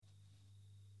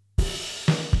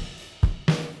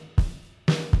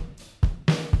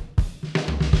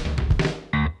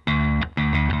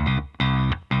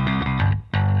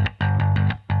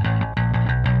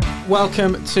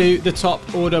welcome to the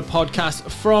Top Order podcast.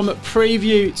 From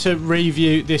preview to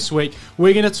review this week,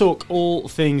 we're going to talk all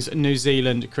things New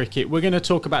Zealand cricket. We're going to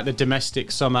talk about the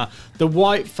domestic summer, the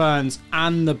White Ferns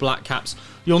and the Black Caps.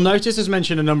 You'll notice, as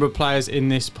mentioned, a number of players in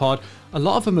this pod. A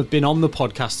lot of them have been on the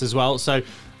podcast as well, so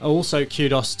also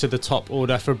kudos to the Top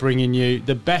Order for bringing you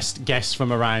the best guests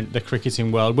from around the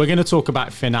cricketing world. We're going to talk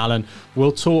about Finn Allen,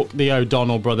 we'll talk the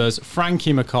O'Donnell brothers,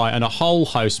 Frankie Mackay and a whole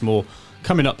host more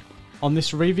coming up on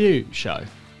this review show.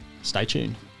 Stay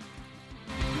tuned.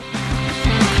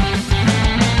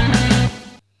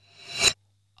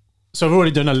 So I've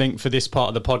already done a link for this part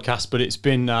of the podcast, but it's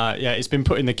been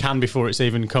put in the can before it's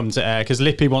even come to air, because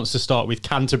Lippy wants to start with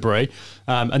Canterbury,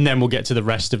 and then we'll get to the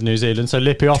rest of New Zealand. So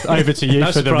Lippy, over to you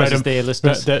for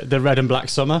the red and black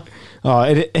summer. Oh,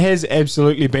 it has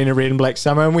absolutely been a red and black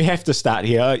summer, and we have to start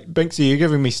here. Binksy, you're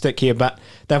giving me stick here, but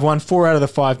they've won 4 out of the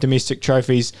 5 domestic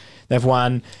trophies. They've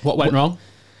won... What went wrong?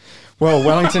 Well,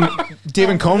 Wellington...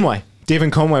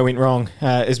 Devon Conway went wrong,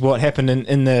 is what happened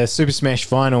in the Super Smash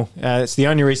final. It's the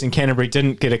only reason Canterbury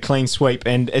didn't get a clean sweep,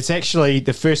 and it's actually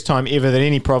the first time ever that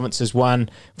any province has won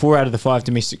 4 out of the 5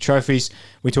 domestic trophies.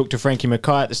 We talked to Frankie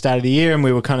Mackay at the start of the year, and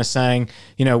we were kind of saying,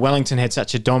 Wellington had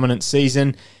such a dominant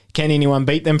season. Can anyone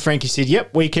beat them? Frankie said,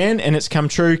 yep, we can, and it's come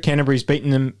true. Canterbury's beaten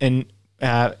them in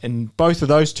both of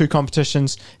those 2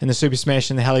 competitions, in the Super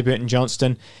Smash and the Halliburton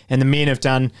Johnston, and the men have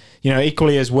done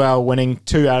equally as well, winning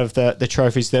 2 out of the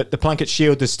trophies. The Plunket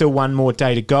Shield, there's still 1 more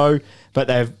day to go, but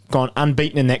they've gone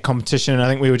unbeaten in that competition, and I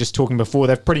think we were just talking before,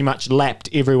 they've pretty much lapped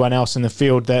everyone else in the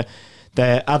field.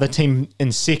 The other team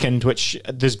in second, which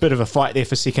there's a bit of a fight there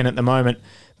for second at the moment,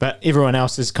 but everyone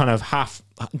else is kind of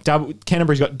double.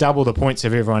 Canterbury's got double the points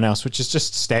of everyone else, which is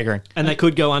just staggering. And they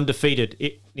could go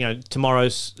undefeated,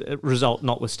 tomorrow's result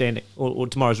notwithstanding, or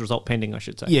tomorrow's result pending, I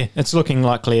should say. Yeah, it's looking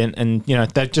likely, and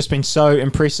they've just been so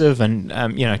impressive, and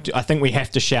I think we have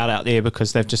to shout out there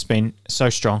because they've just been so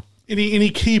strong. Any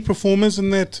key performers in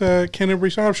that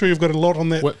Canterbury side? I'm sure you've got a lot on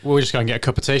that. We'll just go and get a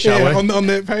cup of tea, shall we? On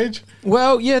that page?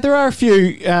 Well, yeah, there are a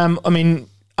few.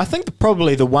 I think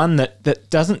probably the one that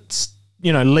doesn't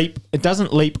leap. It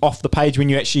doesn't leap off the page when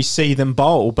you actually see them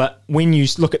bowl, but when you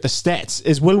look at the stats,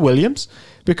 is Will Williams,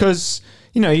 because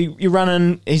you run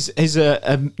in. He's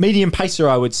a medium pacer,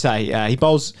 I would say. He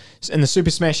bowls in the Super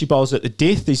Smash. He bowls at the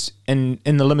death. He's in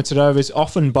the limited overs,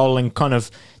 often bowling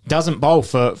doesn't bowl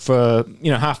for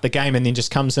half the game, and then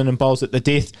just comes in and bowls at the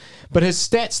death. But his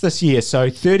stats this year: so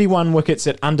 31 wickets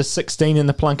at under 16 in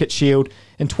the Plunket Shield,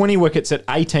 and 20 wickets at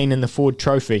 18 in the Ford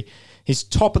Trophy. He's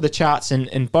top of the charts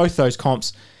in both those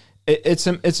comps. It's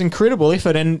incredible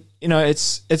effort, and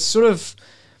it's sort of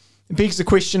begs the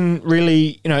question,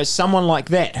 really. It's someone like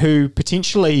that who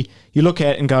potentially you look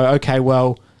at and go, okay,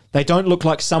 well, they don't look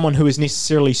like someone who is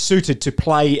necessarily suited to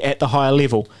play at the higher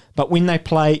level. But when they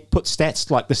put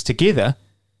stats like this together,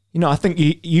 I think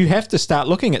you have to start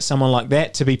looking at someone like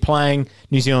that to be playing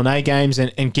New Zealand A games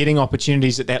and getting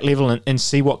opportunities at that level and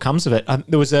see what comes of it.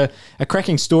 There was a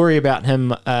cracking story about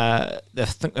him I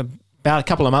think about a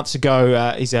couple of months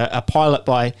ago. He's a pilot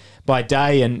by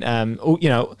day, and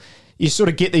you sort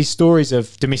of get these stories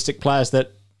of domestic players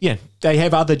that they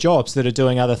have other jobs that are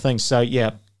doing other things. So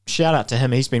shout out to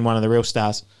him. He's been one of the real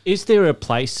stars. Is there a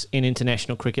place in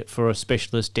international cricket for a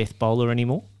specialist death bowler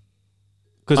anymore?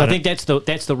 Because I think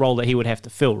that's the role that he would have to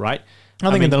fill, right?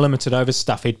 I think in the limited overs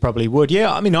stuff, he probably would.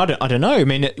 Yeah, I don't know.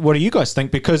 What do you guys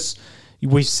think? Because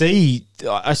we see,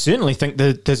 I certainly think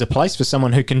that there's a place for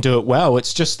someone who can do it well.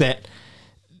 It's just that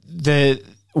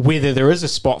whether there is a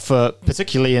spot for,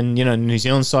 particularly in New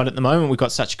Zealand side at the moment, we've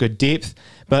got such good depth.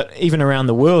 But even around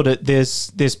the world,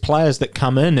 there's players that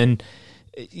come in and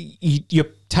you're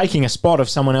taking a spot of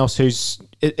someone else who's.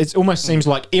 It almost seems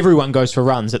like everyone goes for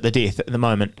runs at the death at the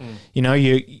moment.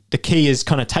 The key is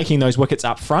kind of taking those wickets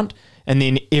up front, and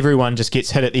then everyone just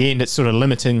gets hit at the end. It's sort of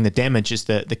limiting the damage is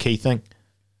the key thing.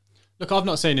 Look, I've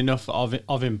not seen enough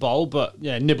of him bowl, but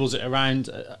nibbles it around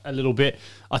a little bit.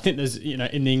 I think there's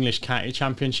in the English County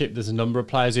Championship, there's a number of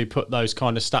players who put those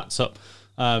kind of stats up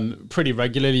pretty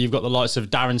regularly. You've got the likes of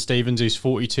Darren Stevens, who's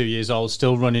 42 years old,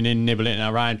 still running in, nibbling it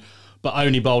around, but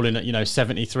only bowling at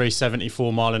 73,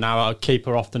 74 mile an hour. A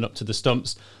keeper often up to the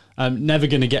stumps. Never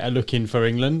going to get a look in for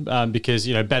England because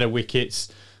better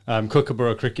wickets,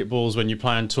 Kookaburra cricket balls. When you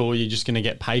play on tour, you're just going to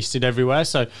get pasted everywhere.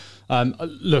 So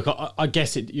look, I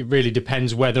guess it really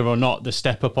depends whether or not the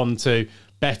step up onto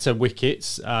better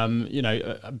wickets,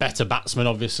 a better batsman,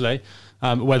 obviously,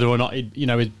 whether or not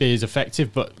it'd be as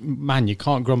effective. But man, you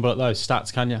can't grumble at those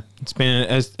stats, can you? It's been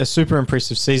a super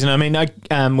impressive season. I mean,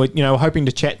 we're hoping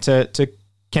to chat to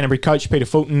Canterbury coach Peter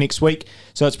Fulton next week.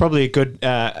 So it's probably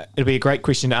it'll be a great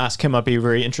question to ask him. I'd be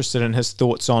very interested in his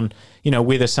thoughts on,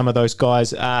 whether some of those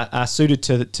guys are suited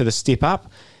to the step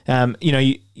up.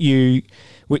 You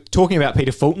we're talking about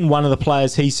Peter Fulton, one of the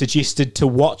players he suggested to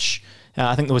watch.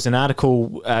 I think there was an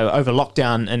article over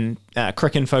lockdown, and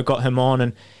Cricinfo got him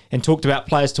on and talked about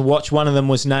players to watch. One of them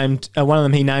was named. One of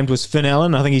them he named was Finn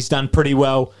Allen. I think he's done pretty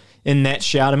well in that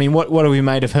shout. I mean, what have we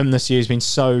made of him this year? He's been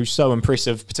so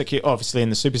impressive, particularly obviously in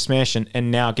the Super Smash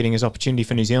and now getting his opportunity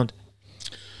for New Zealand.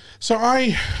 So I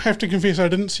have to confess I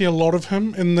didn't see a lot of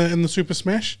him in the Super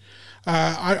Smash.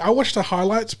 I watched the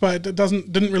highlights, but it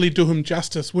didn't really do him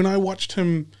justice. When I watched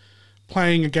him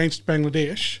playing against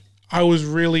Bangladesh, I was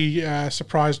really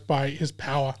surprised by his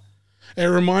power. It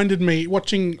reminded me,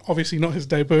 watching obviously not his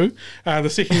debut, the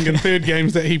second and third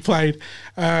games that he played,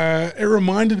 it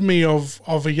reminded me of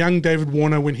a young David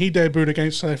Warner when he debuted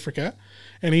against South Africa,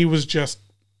 and he was just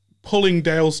pulling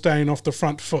Dale Steyn off the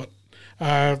front foot,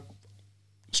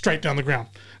 straight down the ground.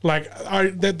 Like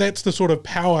that's the sort of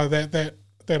power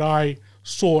that I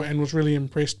saw and was really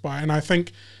impressed by. And I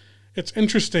think it's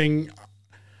interesting.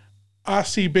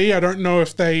 RCB, I don't know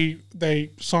if they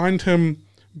signed him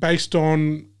based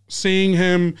on seeing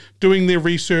him, doing their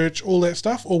research, all that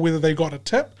stuff, or whether they got a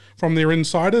tip from their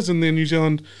insiders and their New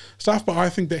Zealand stuff. But I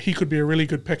think that he could be a really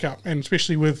good pickup, and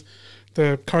especially with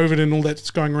the COVID and all that's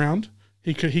going around,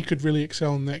 he could really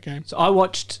excel in that game. So I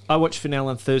watched Finn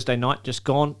Allen Thursday night, just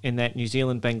gone, in that New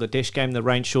Zealand-Bangladesh game, the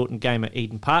rain-shortened game at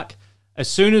Eden Park. As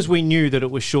soon as we knew that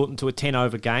it was shortened to a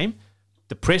 10-over game,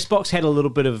 the press box had a little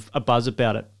bit of a buzz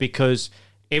about it, because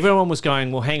everyone was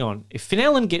going, well, hang on, if Finn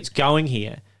Allen gets going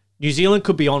here, New Zealand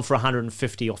could be on for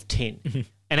 150 off 10. Mm-hmm.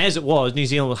 And as it was, New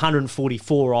Zealand was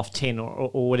 144 off 10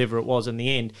 or whatever it was in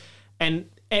the end.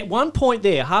 And at one point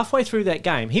there, halfway through that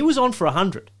game, he was on for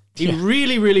 100. He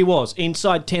really, really was,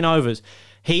 inside 10 overs.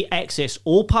 He accessed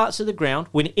all parts of the ground.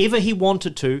 Whenever he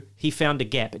wanted to, he found a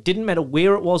gap. It didn't matter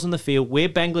where it was in the field, where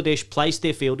Bangladesh placed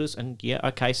their fielders. And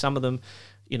some of them,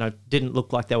 didn't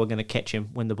look like they were going to catch him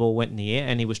when the ball went in the air,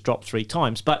 and he was dropped 3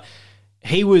 times. But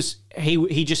he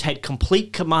just had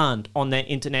complete command on that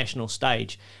international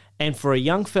stage. And for a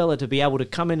young fella to be able to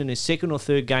come in his second or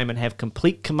third game and have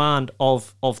complete command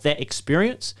of that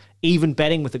experience, even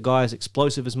batting with a guy as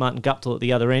explosive as Martin Guptill at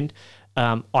the other end,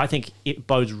 I think it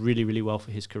bodes really, really well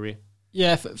for his career.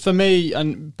 Yeah, for me,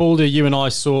 and Baldy, you and I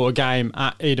saw a game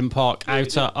at Eden Park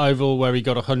Outer Oval where he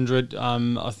got 100,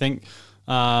 I think.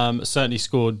 Certainly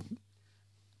scored.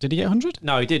 Did he get 100?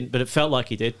 No, he didn't, but it felt like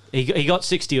he did. He got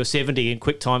 60 or 70 in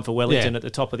quick time for Wellington at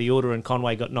the top of the order, and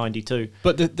Conway got 92.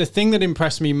 But the thing that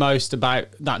impressed me most about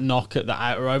that knock at the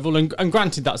Outer Oval, and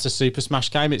granted that's a Super Smash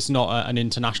game, it's not an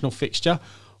international fixture,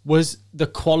 was the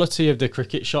quality of the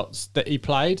cricket shots that he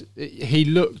played. He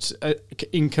looked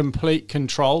in complete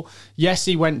control. Yes,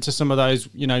 he went to some of those,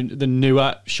 the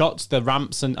newer shots, the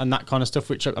ramps and that kind of stuff,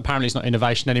 which apparently is not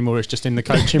innovation anymore, it's just in the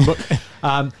coaching book.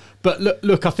 But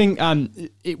look, I think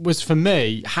it was, for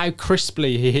me, how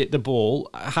crisply he hit the ball,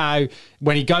 how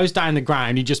when he goes down the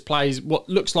ground, he just plays what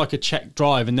looks like a check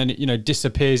drive and then it,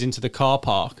 disappears into the car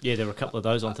park. Yeah, there were a couple of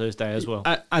those on Thursday as well.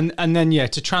 And then,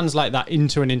 to translate that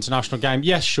into an international game,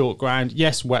 yes, short ground,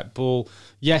 yes, wet ball,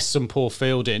 yes, some poor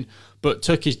fielding, but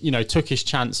took his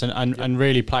chance and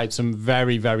really played some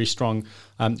very, very strong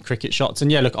cricket shots.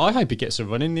 And look, I hope he gets a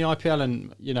run in the IPL.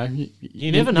 And you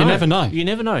never know. You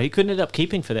never know. He could end up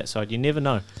keeping for that side. You never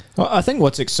know. Well, I think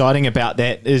what's exciting about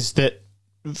that is that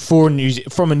from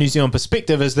a New Zealand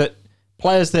perspective is that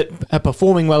players that are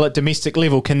performing well at domestic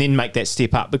level can then make that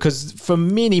step up, because for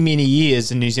many, many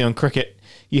years in New Zealand cricket,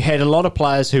 you had a lot of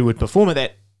players who would perform at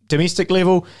that domestic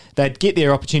level, they'd get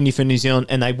their opportunity for New Zealand,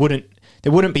 and they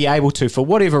wouldn't be able to, for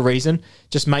whatever reason,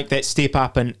 just make that step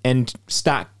up and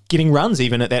start getting runs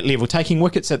even at that level, taking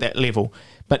wickets at that level.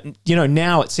 But,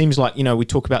 now it seems like, we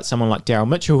talk about someone like Daryl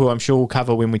Mitchell, who I'm sure we'll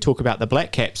cover when we talk about the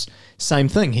Black Caps. Same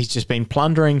thing. He's just been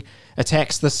plundering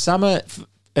attacks this summer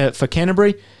for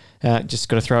Canterbury. Just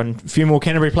got to throw in a few more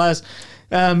Canterbury players.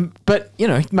 But, he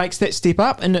makes that step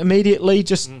up and immediately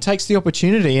just takes the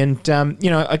opportunity. And,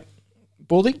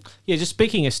 Baldy? Yeah, just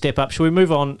speaking of step up, shall we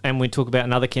move on and we talk about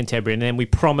another Cantabrian, and then we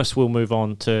promise we'll move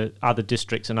on to other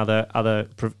districts and other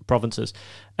provinces.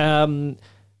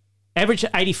 Average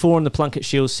 84 in the Plunket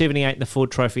Shield, 78 in the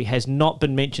Ford Trophy, has not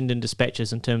been mentioned in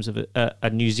dispatches in terms of a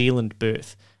New Zealand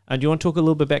berth. Do you want to talk a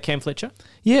little bit about Cam Fletcher?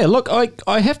 Yeah, look,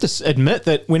 I have to admit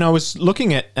that when I was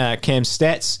looking at Cam's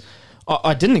stats,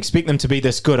 I didn't expect them to be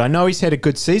this good. I know he's had a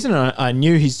good season. I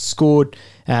knew he's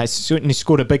certainly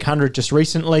scored a big 100 just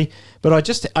recently, but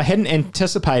I hadn't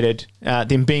anticipated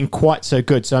them being quite so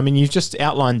good. So, I mean, you've just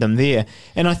outlined them there.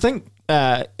 And I think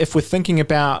if we're thinking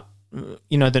about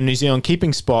the New Zealand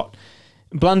keeping spot,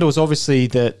 Blundell's obviously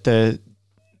the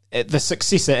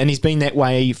successor, and he's been that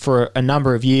way for a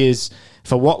number of years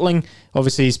for Watling.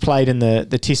 Obviously, he's played in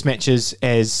the test matches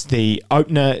as the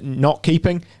opener, not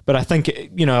keeping. But I think,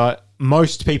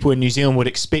 most people in New Zealand would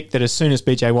expect that as soon as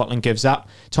BJ Watling gives up,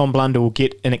 Tom Blundell will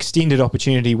get an extended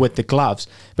opportunity with the gloves.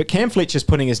 But Cam Fletcher's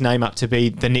putting his name up to be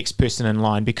the next person in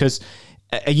line, because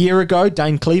a year ago,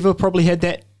 Dane Cleaver probably had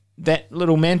that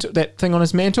little mantle, that thing on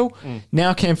his mantle.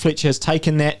 Now Cam Fletcher has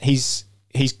taken that.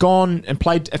 He's gone and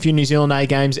played a few New Zealand A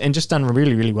games and just done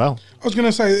really, really well. I was going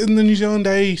to say, in the New Zealand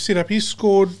A setup, he's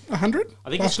scored 100. I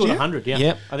think he scored 100, yeah.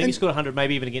 Yep. I think he scored 100,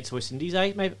 maybe even against West Indies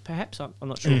A, maybe, perhaps. I'm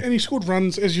not sure. And he scored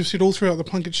runs, as you said, all throughout the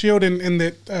Plunket Shield and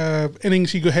that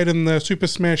innings he had in the Super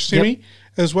Smash semi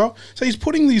as well. So he's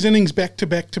putting these innings back to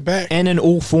back to back. And in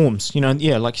all forms, like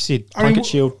you said, Plunket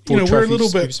Shield, Ford Trophy,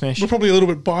 Super Smash. We're probably a little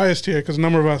bit biased here because a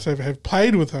number of us have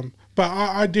played with him. But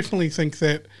I definitely think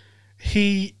that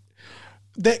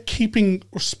that keeping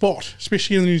spot,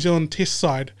 especially in the New Zealand Test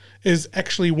side, is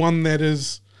actually one that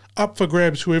is up for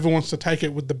grabs, whoever wants to take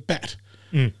it with the bat.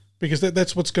 Because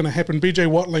that's what's going to happen. BJ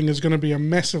Watling is going to be a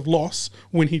massive loss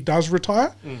when he does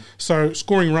retire. So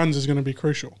scoring runs is going to be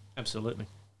crucial. Absolutely.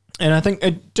 And I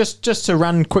think just to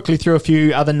run quickly through a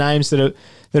few other names that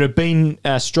have been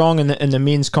strong in the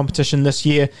men's competition this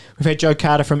year. We've had Joe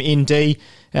Carter from ND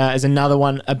as another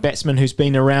one, a batsman who's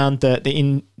been around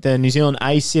the New Zealand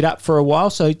A setup for a while.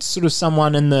 So it's sort of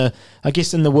someone in the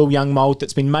Will Young mould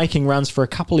that's been making runs for a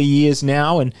couple of years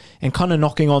now and kind of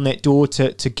knocking on that door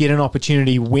to get an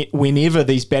opportunity whenever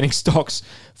these batting stocks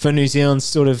for New Zealand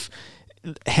sort of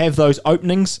have those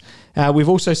openings. We've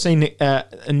also seen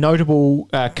a notable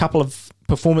couple of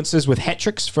performances with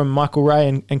hat-tricks from Michael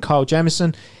Ray and Kyle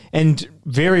Jamieson, and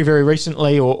very, very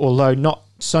recently, although not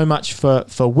so much for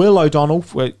Will O'Donnell,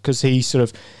 because he sort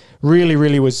of really,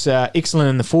 really was excellent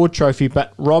in the Ford Trophy,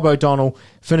 but Rob O'Donnell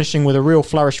finishing with a real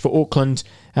flourish for Auckland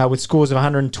with scores of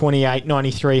 128,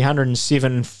 93,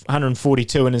 107,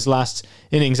 142 in his last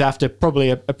innings after probably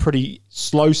a pretty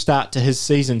slow start to his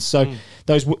season. So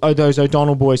those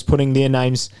O'Donnell boys putting their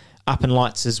names up in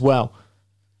lights as well.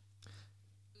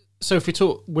 So if we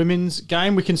talk women's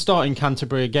game, we can start in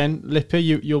Canterbury again. Lippy,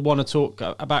 you'll want to talk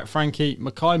about Frankie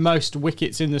Mackay. Most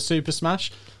wickets in the Super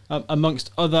Smash,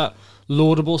 amongst other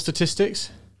laudable statistics.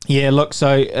 Yeah, look,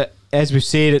 so as we've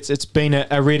said, it's been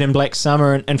a red and black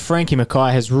summer, and Frankie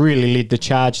Mackay has really led the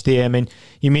charge there. I mean,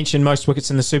 you mentioned most wickets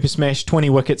in the Super Smash,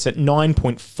 20 wickets at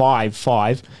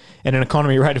 9.55 and an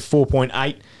economy rate of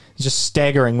 4.8. It's just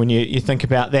staggering when you think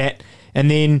about that. And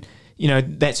then,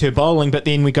 that's her bowling, but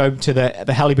then we go to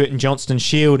the Halliburton Johnston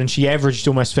Shield, and she averaged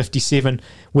almost 57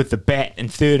 with the bat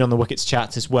and third on the wickets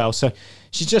charts as well. So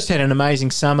she's just had an amazing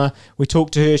summer. We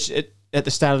talked to her at the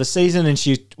start of the season, and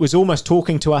she was almost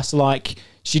talking to us like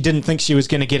she didn't think she was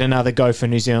going to get another go for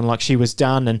New Zealand, like she was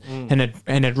done and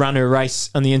had run her race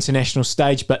on the international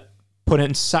stage, but put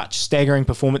in such staggering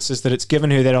performances that it's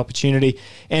given her that opportunity,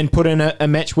 and put in a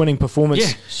match-winning performance.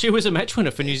 Yeah, she was a match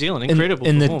winner for New Zealand. Incredible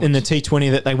in performance. the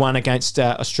T20 that they won against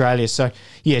Australia. So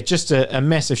yeah, just a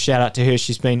massive shout out to her.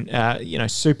 She's been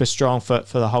super strong for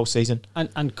the whole season,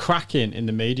 and cracking in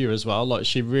the media as well. Like,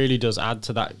 she really does add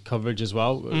to that coverage as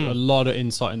well. A lot of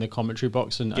insight in the commentary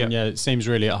box, and it seems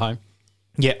really at home.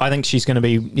 Yeah, I think she's going to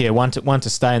be one to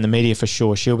stay in the media for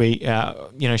sure. She'll be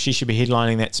she should be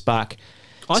headlining that Spark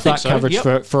coverage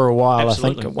for a while.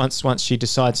 Absolutely. I think once she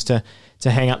decides to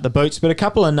hang up the boots. But a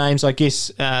couple of names, I guess,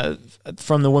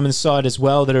 from the women's side as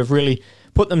well that have really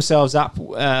put themselves up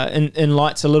in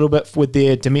lights a little bit with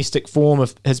their domestic form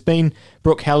has been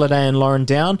Brooke Halliday and Lauren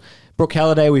Down. Brooke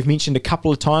Halliday, we've mentioned a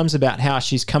couple of times about how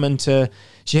she's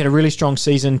she had a really strong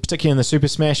season, particularly in the Super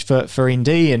Smash for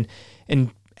ND,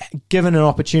 and given an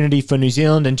opportunity for New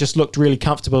Zealand and just looked really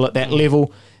comfortable at that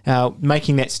level,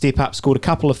 making that step up, scored a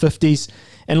couple of 50s.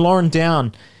 And Lauren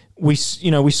Down, we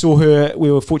saw her.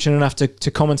 We were fortunate enough to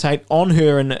commentate on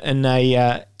her in an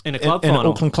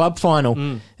Auckland club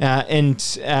final,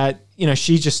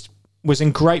 she just was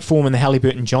in great form in the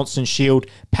Halliburton Johnston Shield,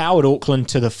 powered Auckland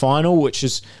to the final, which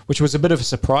was a bit of a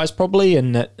surprise probably,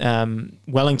 in that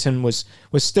Wellington was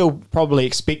still probably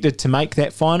expected to make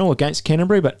that final against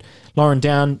Canterbury, but Lauren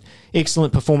Down,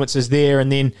 excellent performances there,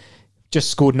 and then just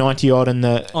scored 90 odd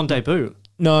on debut.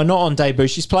 No, not on debut.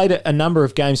 She's played a number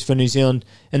of games for New Zealand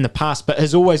in the past, but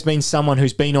has always been someone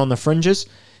who's been on the fringes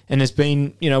and has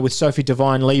been, with Sophie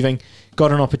Devine leaving,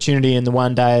 got an opportunity in the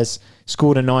one days,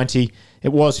 scored a 90.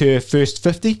 It was her first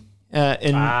 50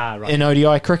 in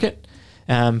ODI cricket.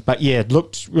 But yeah,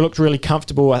 looked really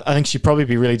comfortable. I think she'd probably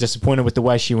be really disappointed with the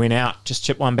way she went out. Just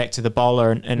chipped one back to the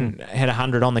bowler and had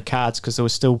 100 on the cards because there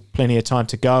was still plenty of time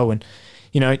to go. And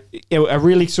a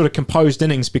really sort of composed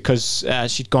innings because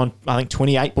she'd gone, I think,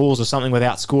 28 balls or something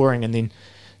without scoring, and then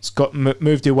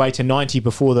moved her way to 90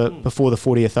 before the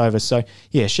 40th over. So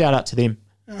yeah, shout out to them.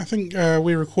 I think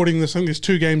we're recording this. I think there's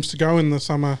 2 games to go in the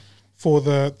summer for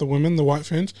the women, the White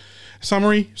Ferns.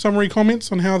 Summary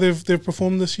comments on how they've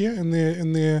performed this year in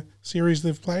their series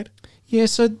they've played. Yeah,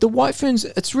 so the White Ferns,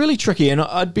 it's really tricky, and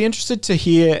I'd be interested to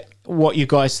hear what you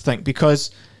guys think,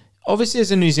 because obviously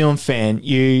as a New Zealand fan,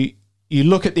 you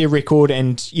look at their record,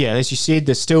 and yeah, as you said,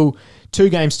 there's still 2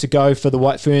 games to go for the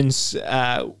White Ferns.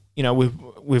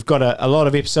 We've got a lot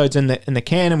of episodes in the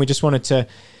can, and we just wanted to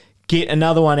get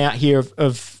another one out here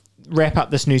of wrap up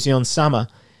this New Zealand summer.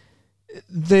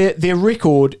 Their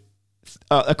record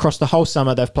across the whole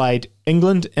summer, they've played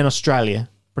England and Australia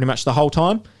pretty much the whole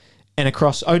time, and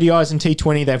across ODIs and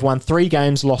T20, they've won 3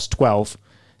 games, lost 12.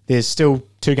 There's still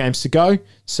 2 games to go,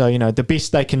 so the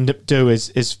best they can do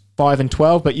is 5 and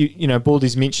 12. But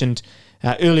Baldy's mentioned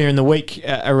earlier in the week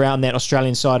around that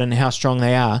Australian side and how strong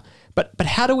they are. But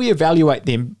how do we evaluate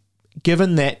them,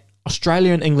 given that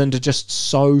Australia and England are just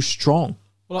so strong?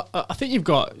 Well, I think you've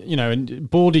got, and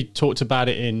Baldy talked about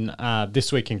it in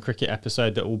This Week in Cricket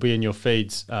episode that will be in your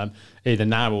feeds either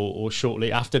now or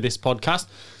shortly after this podcast.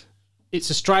 It's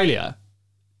Australia,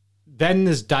 then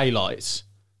there's daylights,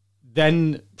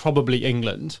 then probably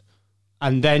England,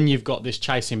 and then you've got this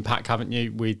chasing pack, haven't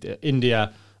you, with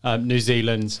India, New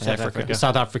Zealand, South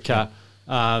Africa.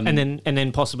 And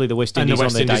then possibly the West Indies, and the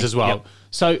West on their Indies day as well. Yep.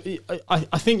 So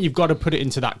I think you've got to put it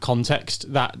into that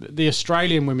context that the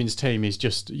Australian women's team is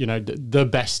just the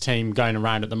best team going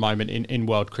around at the moment in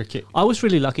world cricket. I was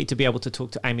really lucky to be able to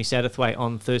talk to Amy Satterthwaite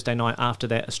on Thursday night after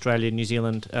that Australia-New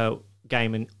Zealand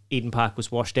game in Eden Park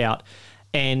was washed out,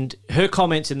 and her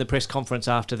comments in the press conference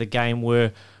after the game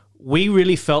were, we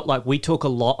really felt like we took a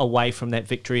lot away from that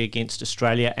victory against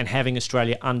Australia and having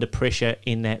Australia under pressure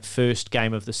in that first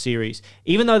game of the series.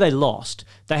 Even though they lost,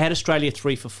 they had Australia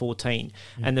 3 for 14.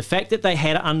 And the fact that they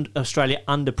had Australia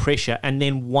under pressure and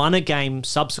then won a game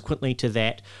subsequently to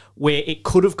that where it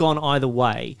could have gone either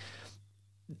way,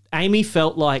 Amy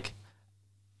felt like,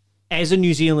 as a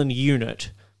New Zealand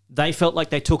unit, they felt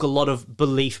like they took a lot of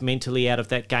belief mentally out of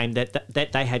that game, that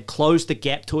they had closed the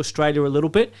gap to Australia a little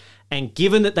bit. And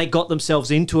given that they got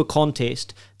themselves into a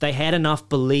contest, they had enough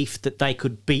belief that they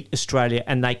could beat Australia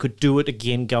and they could do it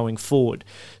again going forward.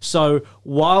 So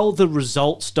while the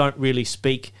results don't really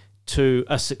speak to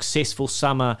a successful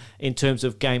summer in terms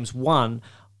of games won,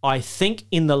 I think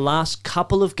in the last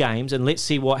couple of games, and let's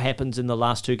see what happens in the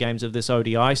last 2 games of this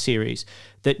ODI series,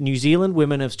 that New Zealand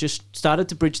women have just started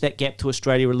to bridge that gap to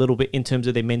Australia a little bit in terms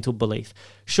of their mental belief.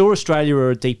 Sure, Australia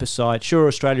are a deeper side. Sure,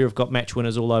 Australia have got match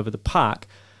winners all over the park.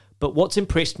 But what's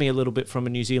impressed me a little bit from a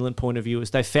New Zealand point of view is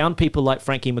they found people like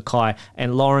Frankie Mackay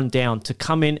and Lauren Down to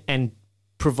come in and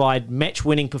provide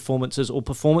match-winning performances or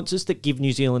performances that give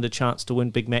New Zealand a chance to win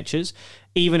big matches,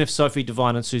 even if Sophie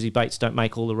Devine and Susie Bates don't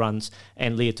make all the runs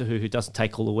and Leah Tahuhu doesn't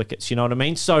take all the wickets, you know what I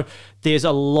mean? So there's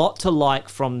a lot to like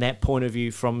from that point of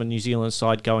view from a New Zealand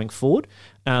side going forward.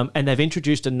 And they've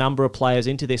introduced a number of players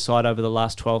into their side over the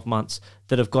last 12 months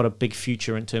that have got a big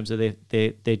future in terms of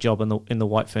their job in the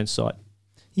White Ferns side.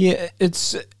 Yeah,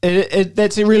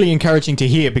 that's really encouraging to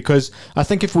hear, because I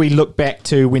think if we look back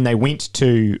to when they went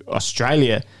to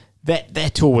Australia,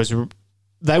 that tour was,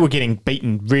 they were getting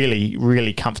beaten really,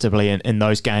 really comfortably in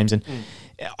those games, and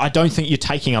I don't think you're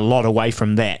taking a lot away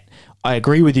from that. I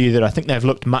agree with you that I think they've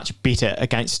looked much better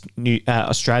against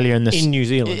Australia in New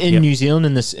Zealand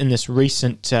in this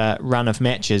recent run of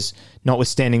matches,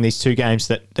 notwithstanding these 2 games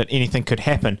that anything could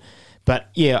happen.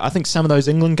 But yeah, I think some of those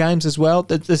England games as well,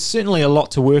 there's certainly a lot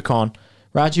to work on.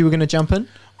 Raj, you were going to jump in?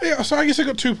 Yeah, so I guess I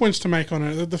got 2 points to make on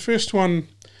it. The first one,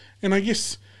 and I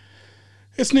guess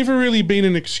it's never really been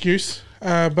an excuse,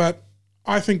 but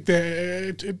I think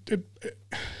that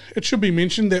it should be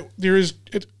mentioned that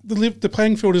the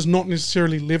playing field is not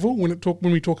necessarily level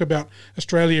when we talk about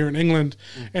Australia and England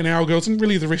and our girls and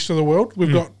really the rest of the world.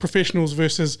 We've got professionals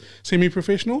versus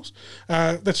semi-professionals.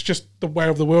 That's just the way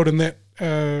of the world, and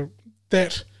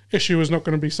that issue is not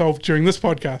going to be solved during this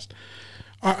podcast.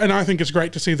 And I think it's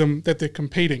great to see that they're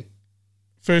competing,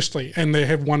 firstly, and they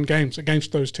have won games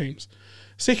against those teams.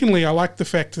 Secondly, I like the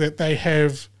fact that they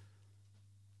have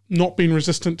not been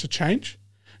resistant to change.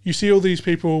 You see all these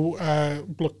people,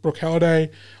 Brooke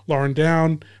Halliday, Lauren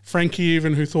Down, Frankie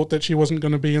even, who thought that she wasn't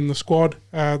going to be in the squad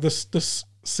this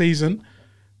season.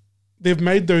 They've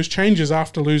made those changes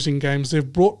after losing games.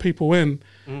 They've brought people in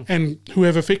and who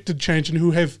have affected change and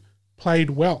who have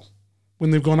played well when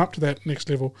they've gone up to that next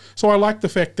level. So I like the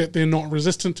fact that they're not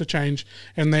resistant to change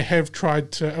and they have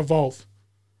tried to evolve.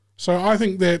 So I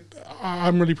think that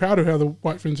I'm really proud of how the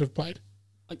White Ferns have played.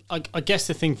 I guess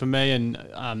the thing for me,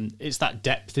 and it's that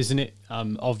depth, isn't it,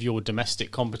 of your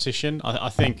domestic competition. I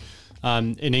think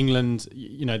in England,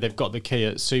 they've got the key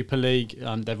at Super League.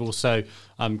 They've also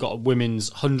got a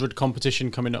women's 100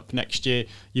 competition coming up next year.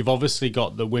 You've obviously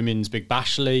got the women's Big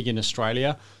Bash League in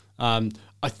Australia.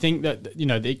 I think that,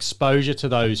 the exposure to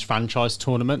those franchise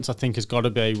tournaments, I think, has got to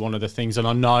be one of the things. And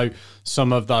I know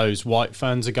some of those White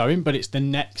Ferns are going, but it's the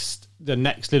next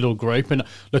little group. And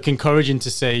look, encouraging to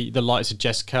see the likes of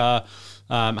Jessica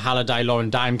Halliday,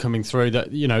 Lauren Dame coming through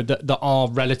that are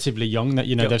relatively young, that,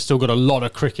 they've still got a lot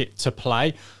of cricket to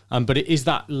play. But it is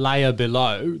that layer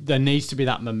below. There needs to be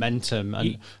that momentum.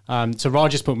 And to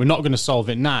Raj's point, we're not going to solve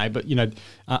it now, but,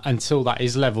 until that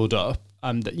is levelled up,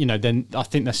 then I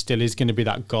think there still is going to be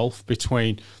that gulf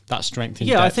between that strength and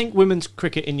depth. I think women's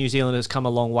cricket in New Zealand has come a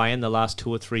long way in the last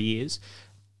 2 or 3 years.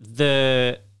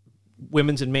 The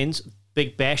women's and men's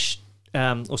Big Bash,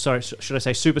 should I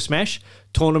say Super Smash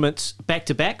tournaments back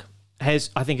to back has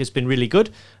been really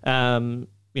good.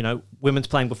 Women's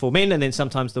playing before men, and then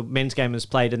sometimes the men's game is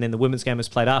played, and then the women's game is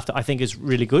played after. I think is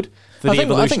really good for the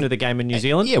evolution of the game in New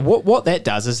Zealand. Yeah, what that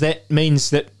does is that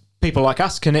means that people like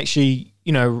us can actually,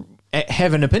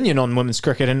 have an opinion on women's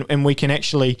cricket, and we can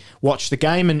actually watch the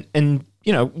game. And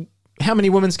how many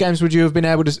women's games would you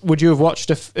have watched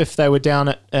if they were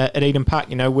down at Eden Park?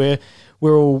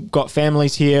 We're all got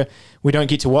families here. We don't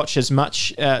get to watch as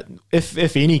much,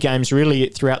 if any games really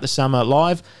throughout the summer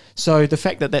live. So the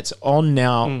fact that that's on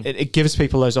now, it gives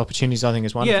people those opportunities, I think,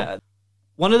 is wonderful. Yeah.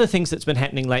 One of the things that's been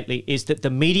happening lately is that the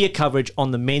media coverage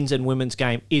on the men's and women's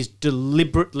game is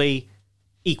deliberately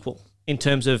equal in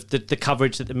terms of the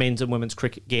coverage that the men's and women's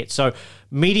cricket get. So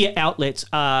media outlets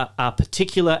are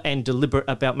particular and deliberate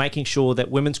about making sure that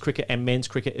women's cricket and men's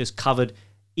cricket is covered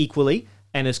equally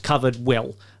and is covered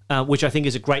well, which I think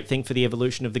is a great thing for the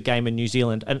evolution of the game in New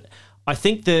Zealand. And I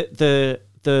think the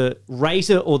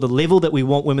razor or the level that we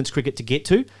want women's cricket to get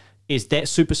to is that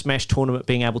Super Smash tournament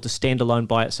being able to stand alone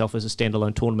by itself as a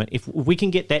standalone tournament. If we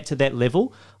can get that to that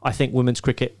level, I think women's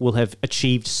cricket will have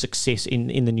achieved success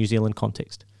in the New Zealand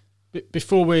context.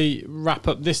 Before we wrap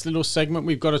up this little segment,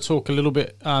 we've got to talk a little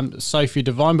bit Sophie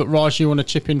Devine, but Raj, you want to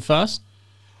chip in first?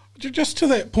 Just to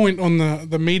that point on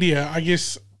the media, I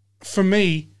guess for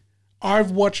me,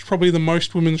 I've watched probably the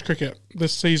most women's cricket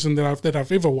this season that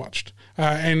I've ever watched,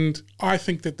 and I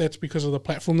think that that's because of the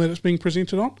platform that it's being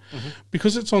presented on. Mm-hmm.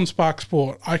 Because it's on Spark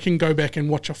Sport, I can go back and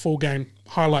watch a full game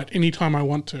highlight anytime I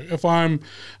want to. If I'm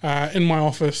in my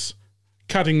office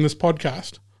cutting this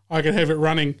podcast, I can have it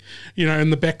running, in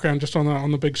the background just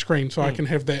on the big screen, so I can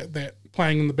have that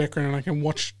playing in the background and I can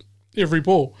watch every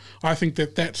ball. I think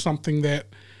that that's something that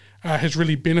has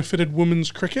really benefited women's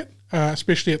cricket,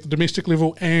 especially at the domestic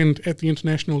level and at the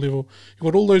international level.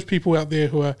 You've got all those people out there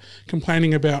who are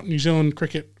complaining about New Zealand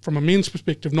cricket from a men's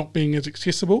perspective not being as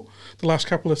accessible the last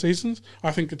couple of seasons.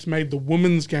 I think it's made the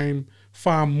women's game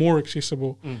far more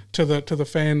accessible to the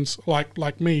fans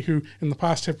like me, who in the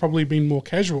past have probably been more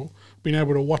casual, been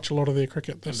able to watch a lot of their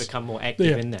cricket and become more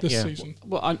active in that this season.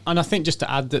 Well, and I think just to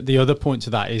add that the other point to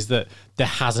that is that there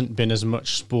hasn't been as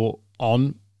much sport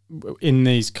on in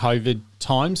these COVID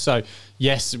times. So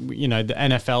yes, the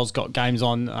NFL's got games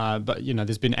on, but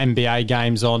there's been NBA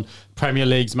games on. Premier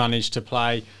League's managed to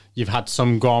play. You've had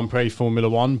some Grand Prix Formula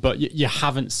One, but you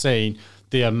haven't seen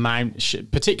the amount,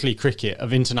 particularly cricket,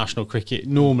 of international cricket.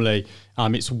 Normally,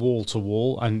 it's wall to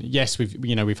wall, and yes,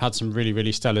 we've had some really,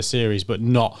 really stellar series, but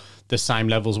not the same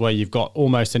levels where you've got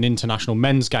almost an international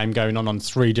men's game going on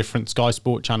 3 different Sky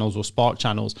Sport channels or Spark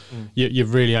channels.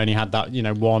 You've really only had that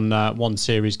one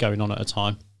series going on at a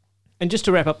time. And just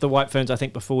to wrap up the White Ferns, I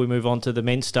think before we move on to the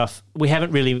men's stuff, we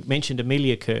haven't really mentioned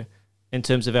Amelia Kerr in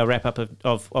terms of our wrap-up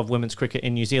of women's cricket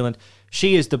in New Zealand.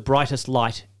 She is the brightest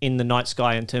light in the night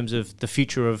sky in terms of the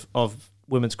future of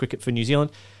women's cricket for New Zealand.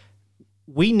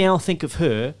 We now think of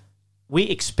her, we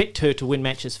expect her to win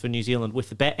matches for New Zealand with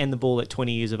the bat and the ball at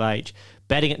 20 years of age.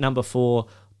 Batting at number 4,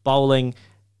 bowling.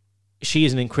 She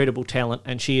is an incredible talent,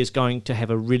 and she is going to have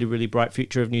a really, really bright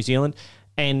future of New Zealand.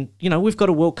 And, we've got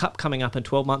a World Cup coming up in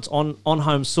 12 months on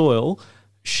home soil.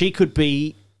 She could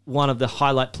be one of the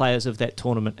highlight players of that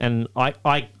tournament, and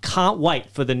I can't wait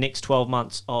for the next 12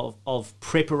 months of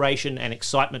preparation and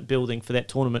excitement building for that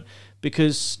tournament,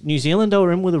 because New Zealand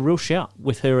are in with a real shout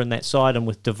with her in that side, and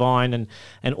with Devine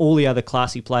and all the other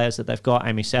classy players that they've got,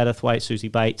 Amy Satterthwaite, Susie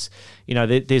Bates.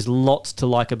 There's lots to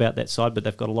like about that side, but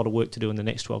they've got a lot of work to do in the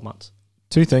next 12 months.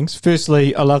 2 things.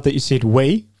 Firstly, I love that you said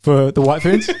we for the White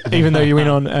Ferns, even though you went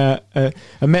on a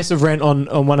massive rant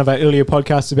on one of our earlier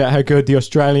podcasts about how good the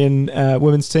Australian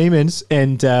women's team is,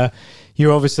 and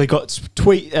you obviously got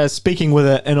speaking with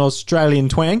an Australian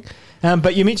twang.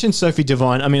 But you mentioned Sophie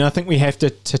Devine. I mean, I think we have to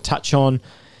touch on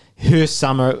her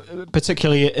summer,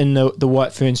 particularly in the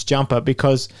White Ferns jumper,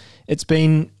 because it's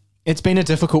been a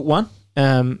difficult one.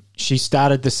 She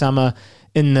started the summer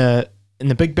in the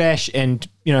Big Bash, and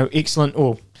excellent.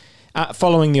 Or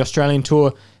following the Australian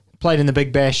tour, played in the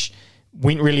Big Bash,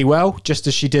 went really well, just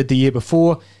as she did the year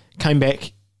before. Came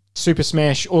back, Super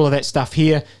Smash, all of that stuff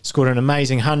here. Scored an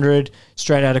amazing 100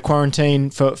 straight out of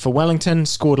quarantine for Wellington.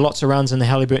 Scored lots of runs in the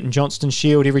Halliburton Johnston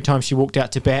Shield every time she walked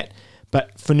out to bat.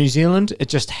 But for New Zealand, it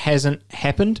just hasn't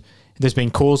happened. There's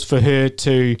been calls for her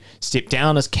to step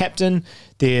down as captain.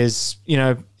 There's,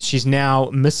 she's now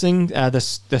missing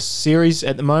this series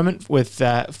at the moment with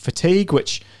fatigue,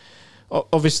 which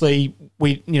obviously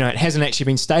it hasn't actually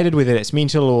been stated whether it's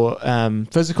mental or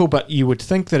physical, but you would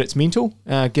think that it's mental,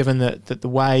 given that the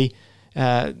way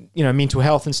mental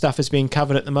health and stuff is being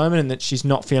covered at the moment, and that she's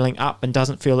not feeling up and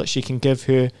doesn't feel that she can give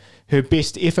her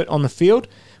best effort on the field,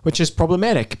 which is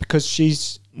problematic because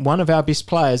she's one of our best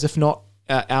players, if not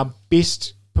our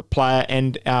best player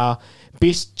and our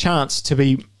best chance to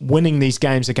be winning these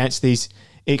games against these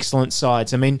excellent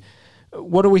sides. I mean,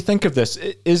 what do we think of this?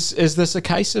 Is this a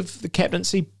case of the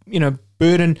captaincy,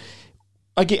 burden?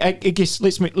 I guess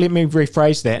let me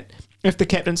rephrase that. If the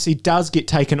captaincy does get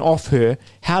taken off her,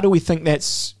 how do we think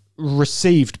that's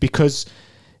received? Because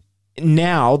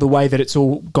now the way that it's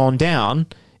all gone down,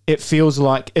 it feels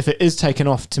like if it is taken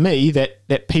off to me,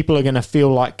 that people are going to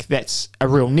feel like that's a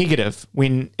real negative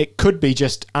when it could be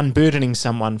just unburdening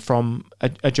someone from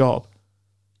a job.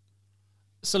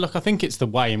 So look, I think it's the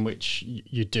way in which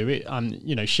you do it.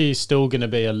 She is still going to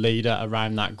be a leader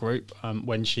around that group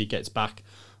when she gets back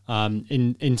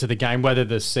into the game, whether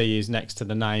the C is next to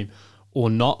the name or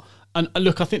not. And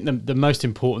look, I think the most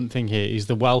important thing here is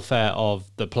the welfare of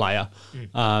the player.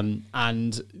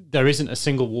 And there isn't a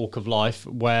single walk of life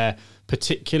where,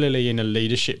 particularly in a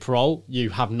leadership role, you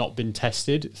have not been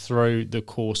tested through the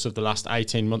course of the last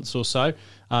 18 months or so.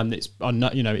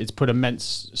 It's put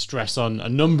immense stress on a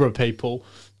number of people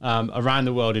around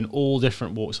the world in all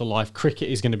different walks of life. Cricket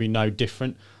is going to be no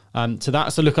different to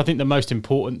that. So look, I think the most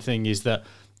important thing is that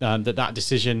that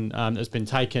decision has been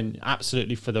taken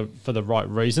absolutely for the right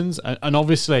reasons, and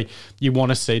obviously you want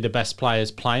to see the best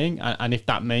players playing, and if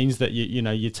that means that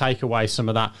you take away some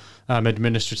of that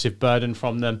administrative burden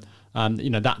from them,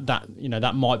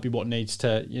 that might be what needs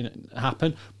to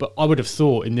happen. But I would have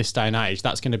thought in this day and age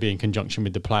that's going to be in conjunction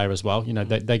with the player as well.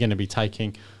 They're going to be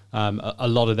taking a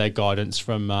lot of their guidance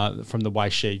from the way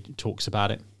she talks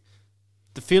about it.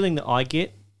 The feeling that I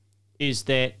get is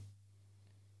that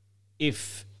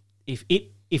if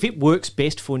it works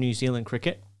best for New Zealand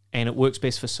cricket and it works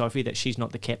best for Sophie that she's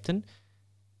not the captain,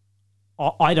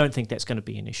 I don't think that's going to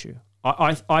be an issue.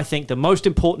 I think the most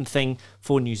important thing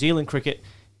for New Zealand cricket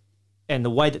and the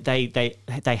way that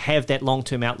they have that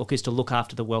long-term outlook is to look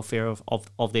after the welfare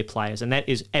of their players. And that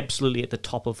is absolutely at the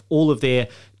top of all of their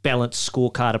balanced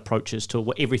scorecard approaches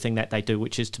to everything that they do,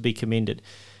 which is to be commended.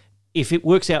 If it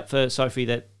works out for Sophie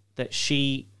that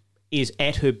she is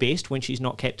at her best when she's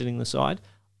not captaining the side,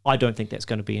 I don't think that's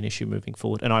going to be an issue moving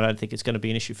forward, and I don't think it's going to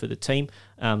be an issue for the team.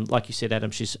 Like you said,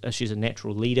 Adam, she's a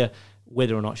natural leader.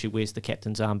 Whether or not she wears the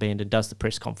captain's armband and does the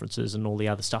press conferences and all the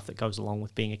other stuff that goes along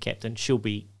with being a captain, she'll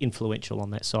be influential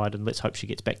on that side, and let's hope she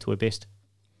gets back to her best.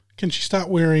 Can she start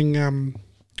wearing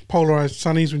polarised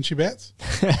sunnies when she bats?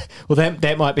 Well,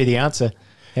 that might be the answer.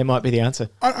 That might be the answer.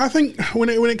 I think when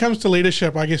it comes to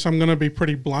leadership, I guess I'm going to be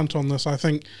pretty blunt on this. I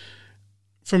think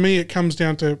for me, it comes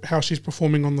down to how she's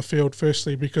performing on the field,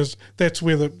 firstly, because that's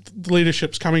where the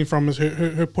leadership's coming from, is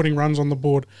her putting runs on the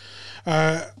board.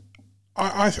 I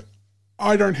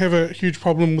don't have a huge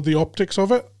problem with the optics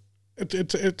of it.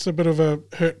 It's a bit of a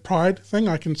hurt pride thing.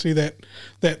 I can see that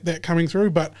coming through.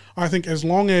 But I think as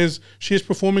long as she is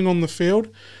performing on the field,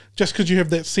 just because you have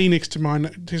that C next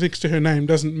to her name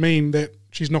doesn't mean that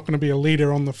she's not going to be a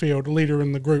leader on the field, a leader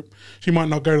in the group. She might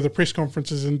not go to the press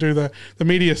conferences and do the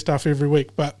media stuff every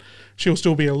week, but she'll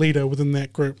still be a leader within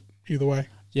that group either way.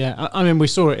 Yeah, I mean, we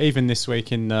saw it even this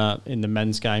week in the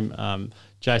men's game.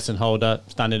 Jason Holder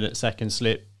standing at second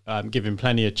slip, giving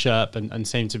plenty of chirp and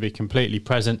seemed to be completely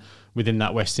present within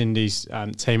that West Indies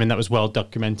team, and that was well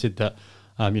documented that,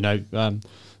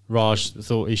 Raj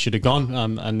thought he should have gone,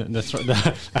 and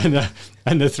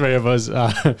the three of us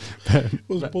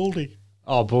was Baldy.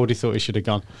 Oh, Baldy thought he should have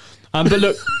gone. But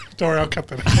look, Don't worry, I'll cut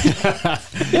that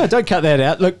out. Yeah, don't cut that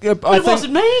out. Look, It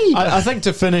wasn't me. I think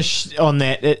to finish on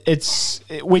that,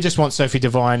 we just want Sophie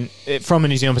Devine, from a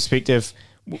New Zealand perspective,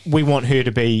 we want her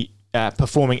to be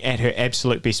performing at her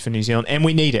absolute best for New Zealand, and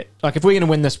we need it. Like, if we're going to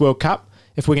win this World Cup,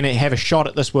 if we're going to have a shot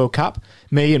at this World Cup,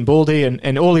 me and Baldy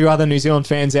and all your other New Zealand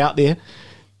fans out there,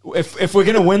 if we're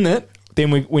going to win it, then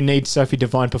we need Sophie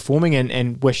Devine performing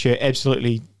and wish her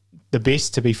absolutely the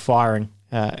best to be firing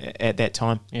at that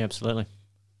time. Yeah, absolutely.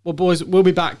 Well, boys, we'll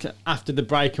be back after the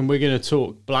break and we're going to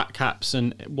talk Black Caps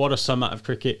and what a summer of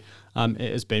cricket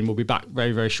it has been. We'll be back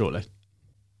very, very shortly.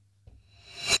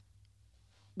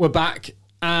 We're back,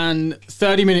 and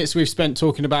 30 minutes we've spent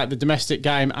talking about the domestic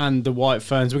game and the White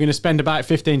Ferns. We're going to spend about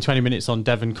 15-20 minutes on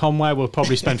Devon Conway. We'll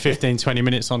probably spend 15-20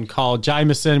 minutes on Kyle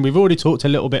Jamieson. We've already talked a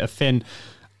little bit of Finn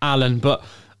Allen, but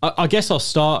I guess I'll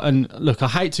start. And look, I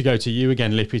hate to go to you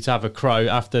again, Lippy, to have a crow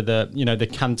after the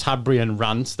Cantabrian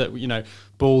rant that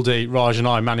Baldy, Raj, and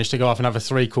I managed to go off and have a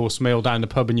 3-course meal down the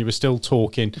pub, and you were still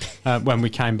talking when we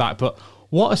came back. But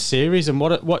what a series, and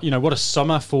what a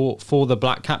summer for the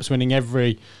Black Caps, winning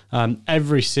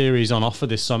every series on offer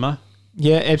this summer.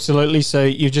 Yeah, absolutely. So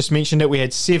you just mentioned it. We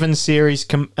had 7 series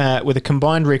with a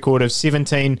combined record of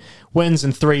 17 wins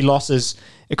and 3 losses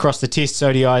across the Tests,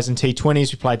 ODIs and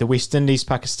T20s. We played the West Indies,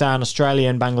 Pakistan, Australia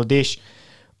and Bangladesh.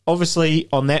 Obviously,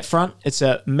 on that front, it's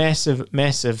a massive,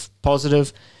 massive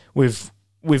positive.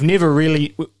 We've never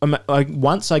really,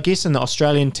 once, I guess, in the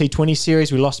Australian T20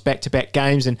 series, we lost back-to-back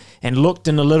games and looked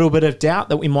in a little bit of doubt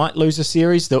that we might lose a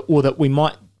series or that we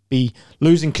might be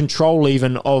losing control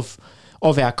even of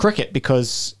our cricket,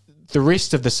 because the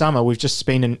rest of the summer we've just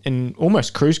been in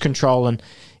almost cruise control, and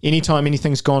anytime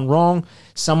anything's gone wrong,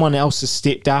 someone else has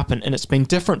stepped up, and it's been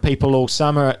different people all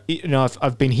summer.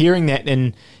 I've been hearing that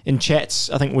in chats.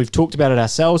 I think we've talked about it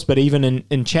ourselves, but even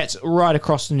in chats right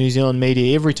across the New Zealand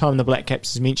media, every time the Black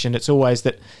Caps is mentioned, it's always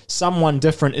that someone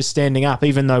different is standing up,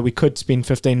 even though we could spend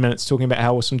 15 minutes talking about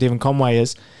how awesome Devon Conway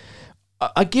is.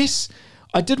 I guess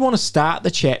I did want to start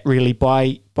the chat really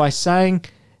by saying,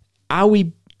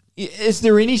 is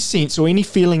there any sense or any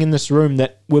feeling in this room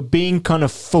that we're being kind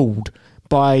of fooled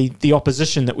by the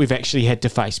opposition that we've actually had to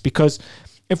face? Because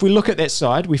if we look at that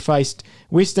side, we faced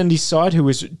West Indies side, who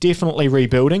was definitely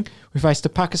rebuilding. We faced a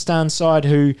Pakistan side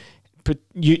who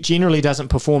generally doesn't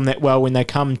perform that well when they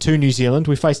come to New Zealand.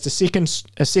 We faced a second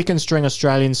string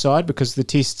Australian side because the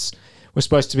tests were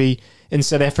supposed to be in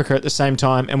South Africa at the same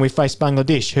time, and we faced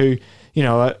Bangladesh, who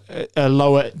are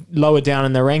lower down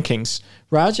in the rankings.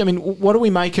 Raj, I mean, what do we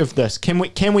make of this? Can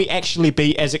we actually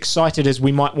be as excited as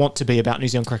we might want to be about New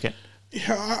Zealand cricket?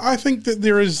 Yeah, I think that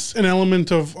there is an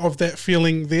element of that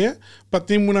feeling there. But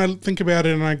then when I think about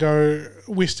it and I go,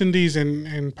 West Indies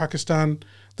and Pakistan,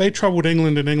 they troubled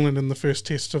England in the first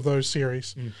test of those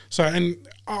series. So, and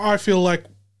I feel like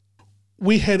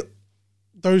we had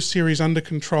those series under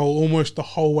control almost the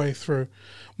whole way through.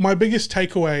 My biggest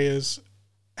takeaway is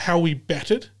how we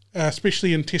batted,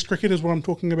 especially in Test cricket is what I'm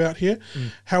talking about here,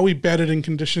 how we batted in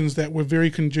conditions that were very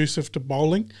conducive to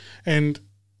bowling. And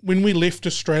when we left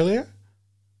Australia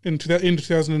in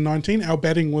 2019, our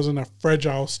batting was in a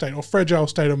fragile state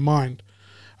of mind.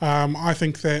 I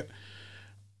think that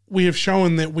we have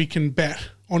shown that we can bat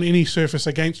on any surface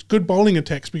against good bowling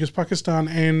attacks, because Pakistan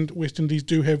and West Indies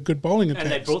do have good bowling attacks.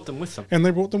 And they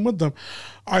brought them with them.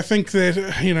 I think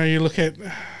that, you look at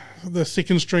the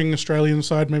second string Australian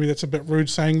side, maybe that's a bit rude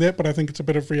saying that, but I think it's a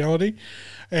bit of reality.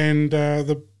 And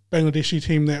the Bangladeshi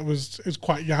team that is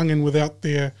quite young and without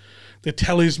their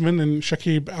talisman and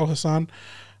Shakib Al Hassan,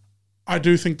 I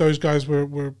do think those guys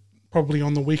were probably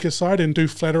on the weaker side and do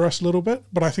flatter us a little bit.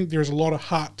 But I think there's a lot of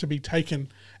heart to be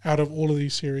taken out of all of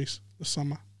these series this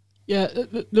summer. Yeah,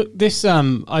 look, this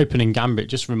opening gambit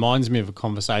just reminds me of a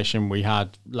conversation we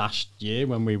had last year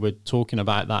when we were talking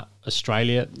about that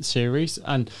Australia series.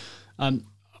 And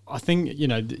I think,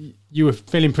 you were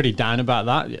feeling pretty down about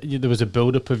that. There was a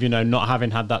build-up of, not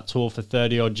having had that tour for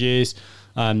 30-odd years,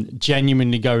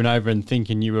 genuinely going over and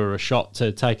thinking you were a shot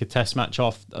to take a test match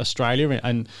off Australia.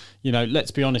 And,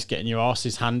 let's be honest, getting your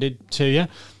asses handed to you.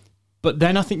 But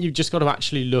then I think you've just got to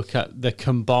actually look at the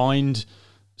combined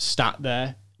stat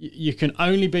there. You can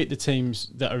only beat the teams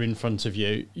that are in front of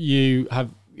you. You have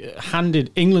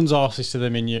handed England's arses to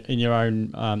them in your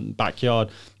own backyard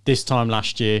this time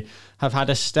last year, have had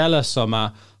a stellar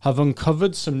summer, have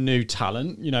uncovered some new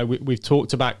talent. We've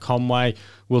talked about Conway.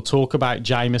 We'll talk about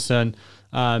Jamieson.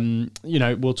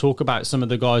 We'll talk about some of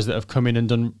the guys that have come in and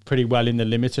done pretty well in the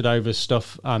limited over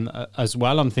stuff as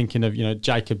well. I'm thinking of,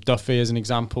 Jacob Duffy as an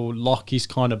example. Lockie's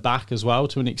kind of back as well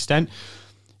to an extent.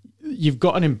 you've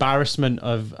got an embarrassment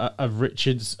of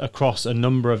Richards across a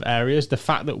number of areas. The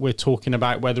fact that we're talking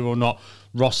about whether or not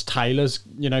Ross Taylor's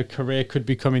career could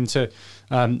be coming to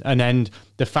an end.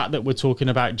 The fact that we're talking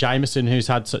about Jameson, who's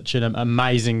had such an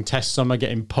amazing test summer,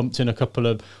 getting pumped in a couple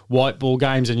of white ball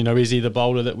games, and is he the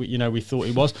bowler that we thought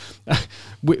he was?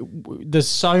 There's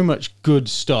so much good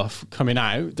stuff coming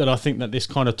out that I think that this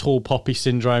kind of tall poppy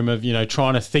syndrome of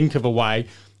trying to think of a way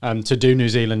to do New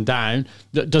Zealand down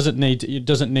that doesn't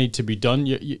need to be done.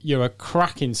 You're a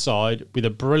cracking side with a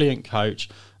brilliant coach,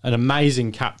 an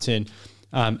amazing captain,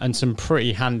 and some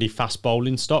pretty handy fast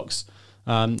bowling stocks.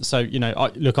 I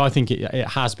think it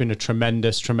has been a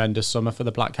tremendous summer for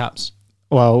the Black Caps.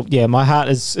 Well, yeah, my heart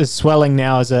is swelling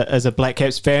now as a Black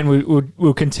Caps fan.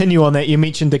 We'll continue on that. You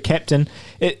mentioned the captain.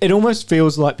 It almost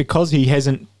feels like because he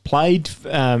hasn't played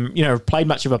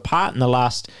much of a part in the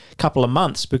last couple of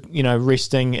months, but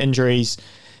resting, injuries.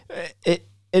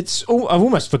 I've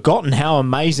almost forgotten how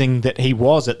amazing that he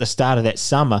was at the start of that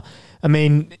summer. I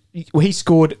mean, he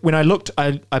scored, when I looked,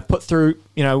 I put through,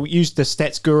 used the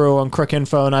stats guru on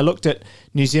Cricinfo, and I looked at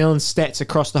New Zealand's stats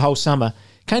across the whole summer.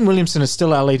 Kane Williamson is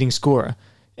still our leading scorer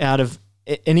and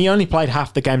he only played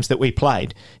half the games that we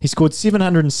played. He scored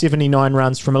 779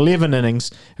 runs from 11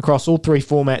 innings across all three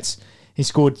formats. He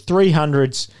scored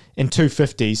 300s and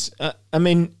 250s.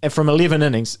 From 11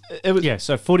 innings.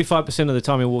 So 45% of the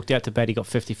time he walked out to bat, he got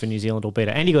 50 for New Zealand or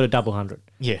better, and he got a double 100.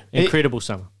 Yeah. Incredible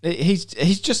summer. He's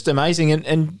just amazing.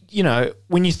 And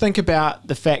when you think about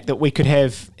the fact that we could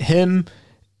have him,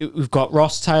 we've got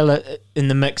Ross Taylor in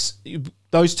the mix.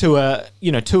 Those two are,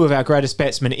 two of our greatest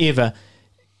batsmen ever.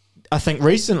 I think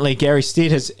recently Gary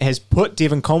Stead has put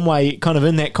Devon Conway kind of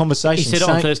in that conversation. He said it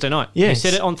on Thursday night. Yes. He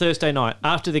said it on Thursday night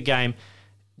after the game.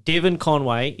 Devon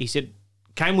Conway, he said,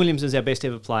 Kane Williamson's our best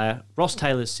ever player. Ross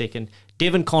Taylor's second.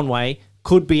 Devon Conway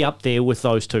could be up there with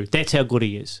those two. That's how good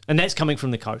he is. And that's coming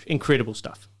from the coach. Incredible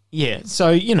stuff. Yeah,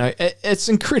 so, it's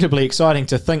incredibly exciting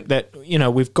to think that,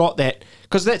 we've got that,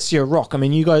 because that's your rock. I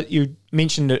mean, you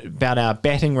mentioned about our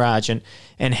batting, Raj,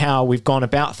 and how we've gone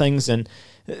about things, and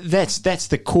that's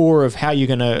the core of how you're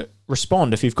going to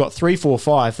respond. If you've got 3, 4,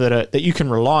 5 that you can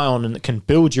rely on and that can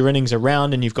build your innings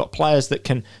around, and you've got players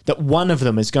that one of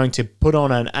them is going to put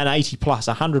on an 80 plus,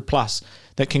 100 plus,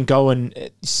 that can go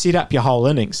and set up your whole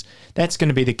innings. That's going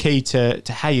to be the key to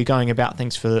how you're going about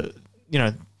things for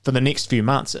the next few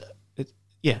months.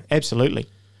 Yeah, absolutely.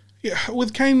 Yeah,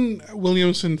 with Kane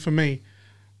Williamson, for me,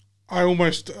 I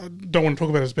almost don't want to talk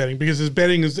about his batting, because his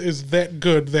batting is that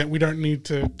good that we don't need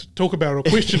to talk about it or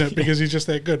question it because he's just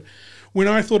that good. When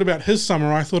I thought about his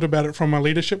summer, I thought about it from a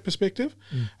leadership perspective.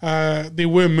 There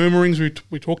were murmurings,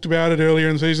 we talked about it earlier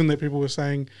in the season, that people were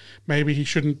saying maybe he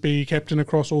shouldn't be captain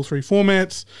across all three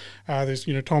formats. There's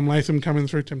Tom Latham coming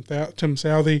through, Tim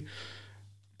Southee.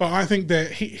 But I think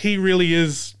that he really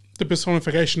is the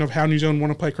personification of how New Zealand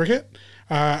want to play cricket.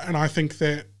 And I think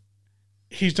that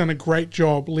he's done a great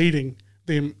job leading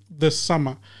them this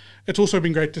summer. It's also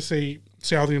been great to see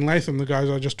Southee and Latham, the guys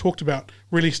I just talked about,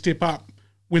 really step up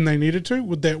when they needed to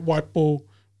with that white ball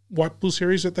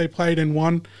series that they played and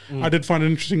won. I did find it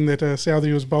interesting that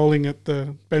Southee was bowling at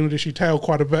the Bangladeshi tail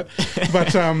quite a bit.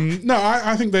 But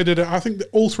I think they did it. I think that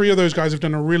all three of those guys have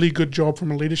done a really good job from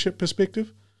a leadership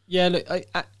perspective. Yeah, look, I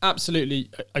absolutely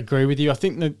agree with you. I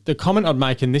think the comment I'd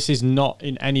make, and this is not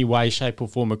in any way, shape or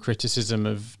form a criticism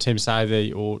of Tim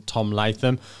Southee or Tom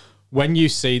Latham, when you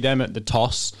see them at the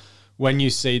toss, when you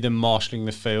see them marshalling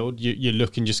the field, you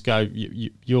look and just go,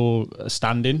 you're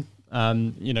standing.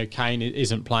 Kane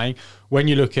isn't playing. When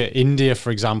you look at India,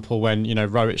 for example, when,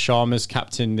 Rohit Sharma's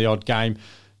captain the odd game,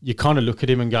 you kind of look at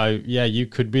him and go, yeah, you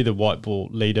could be the white ball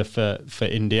leader for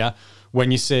India. When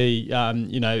you see,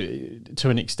 to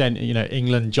an extent,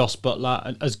 England, Jos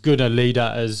Buttler, as good a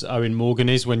leader as Owen Morgan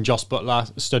is, when Jos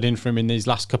Buttler stood in for him in these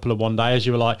last couple of one-dayers,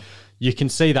 you were like, you can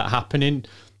see that happening.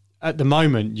 At the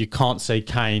moment, you can't see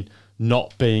Kane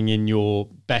not being in your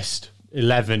best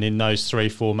 11 in those three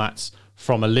formats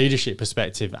from a leadership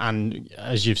perspective. And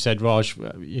as you've said, Raj,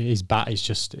 his bat is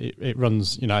just, it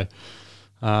runs, it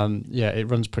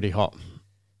runs pretty hot.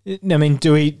 I mean,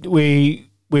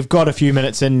 we've got a few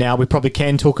minutes in now. We probably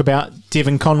can talk about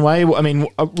Devon Conway. I mean,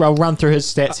 I'll run through his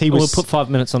stats. We'll put 5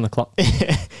 minutes on the clock.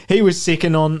 He was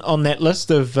second on that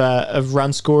list of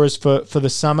run scorers for the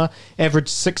summer. Averaged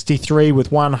 63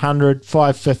 with 100,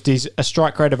 550s, a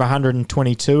strike rate of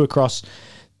 122 across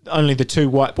only the two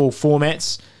white ball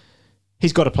formats.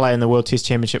 He's got to play in the World Test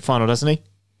Championship final, doesn't he?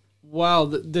 Well,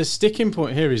 the sticking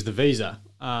point here is the visa.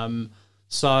 I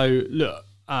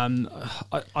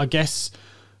guess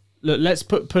look, let's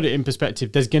put it in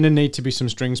perspective. There's going to need to be some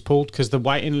strings pulled because the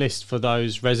waiting list for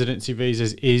those residency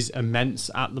visas is immense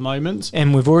at the moment.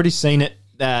 And we've already seen it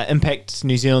impact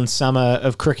New Zealand's summer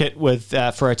of cricket with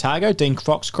for Otago. Dean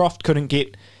Foxcroft couldn't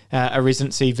get a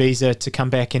residency visa to come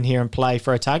back in here and play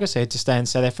for Otago, so he had to stay in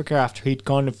South Africa after he'd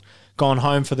kind of gone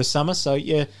home for the summer. So,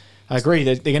 yeah, I agree.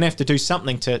 They're going to have to do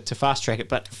something to fast track it,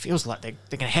 but it feels like they're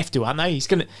going to have to, aren't they?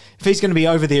 If he's going to be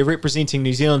over there representing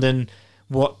New Zealand in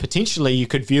what potentially you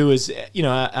could view as, you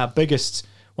know,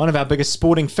 one of our biggest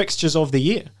sporting fixtures of the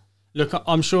year. Look,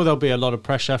 I'm sure there'll be a lot of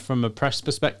pressure from a press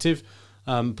perspective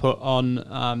put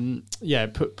on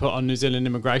New Zealand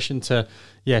immigration to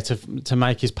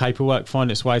make his paperwork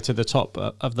find its way to the top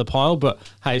of the pile. But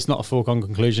hey, it's not a foregone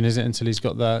conclusion, is it? Until he's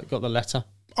got the letter.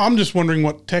 I'm just wondering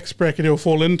what tax bracket he'll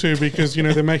fall into because, you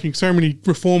know, they're making so many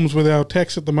reforms with our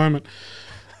tax at the moment.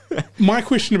 My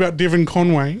question about Devon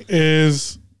Conway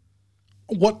is,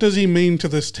 what does he mean to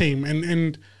this team?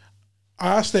 And I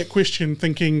asked that question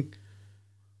thinking,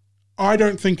 I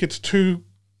don't think it's too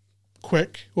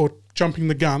quick or jumping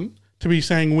the gun to be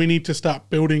saying we need to start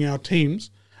building our teams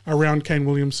around Kane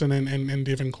Williamson and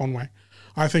Devon Conway.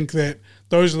 I think that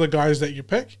those are the guys that you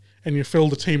pick and you fill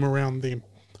the team around them.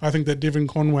 I think that Devon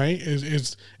Conway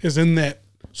is in that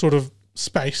sort of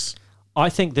space. I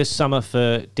think this summer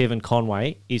for Devon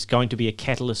Conway is going to be a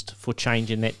catalyst for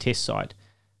change in that test side.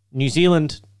 New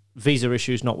Zealand visa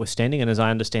issues notwithstanding, and as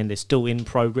I understand they're still in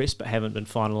progress but haven't been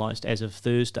finalised as of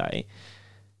Thursday,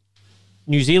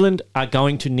 New Zealand are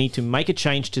going to need to make a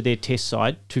change to their test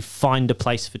side to find a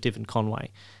place for Devon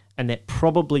Conway. And that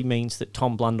probably means that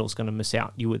Tom Blundell's going to miss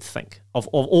out, you would think. Of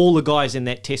all the guys in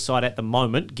that test side at the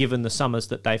moment, given the summers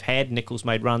that they've had, Nichols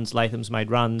made runs, Latham's made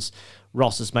runs,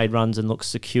 Ross has made runs and looks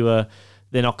secure.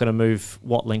 They're not going to move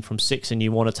Watling from 6 and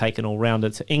you want to take an all-rounder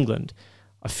to England.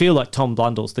 I feel like Tom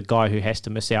Blundell's the guy who has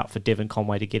to miss out for Devon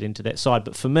Conway to get into that side.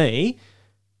 But for me,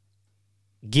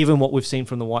 given what we've seen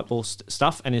from the white ball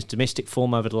stuff and his domestic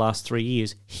form over the last 3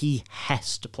 years, he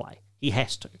has to play. He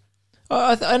has to.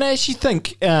 I actually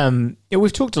think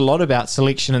we've talked a lot about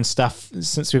selection and stuff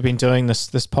since we've been doing this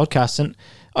podcast, and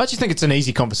I actually think it's an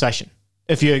easy conversation.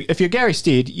 If you're Gary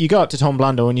Stead, you go up to Tom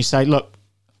Blundell and you say, "Look,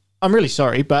 I'm really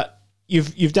sorry, but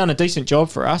you've done a decent job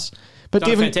for us. But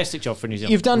Done a fantastic job for New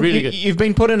Zealand. You've done really good. You've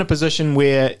been put in a position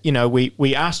where, you know,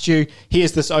 we asked you,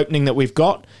 here's this opening that we've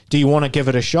got. Do you want to give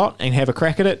it a shot and have a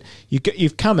crack at it?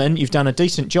 You've come in, you've done a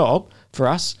decent job for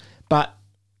us, but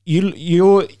you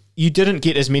didn't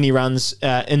get as many runs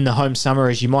in the home summer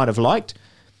as you might have liked.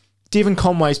 Devon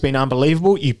Conway's been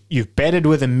unbelievable. You've batted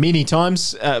with him many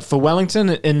times for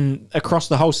Wellington across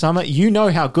the whole summer. You know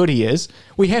how good he is.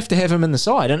 We have to have him in the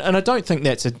side, and I don't think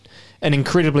that's an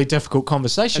incredibly difficult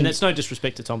conversation. And that's no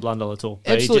disrespect to Tom Blundell at all.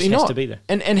 Absolutely he just not. has to be there.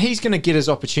 And he's going to get his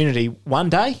opportunity one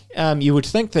day. You would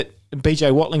think that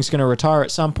BJ Watling's going to retire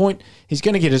at some point. He's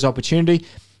going to get his opportunity.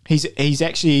 He's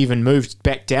actually even moved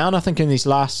back down, I think, in these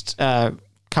last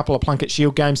couple of Plunket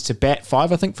Shield games to bat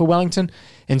 5, I think, for Wellington,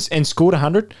 and scored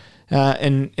 100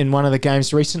 in one of the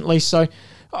games recently. So,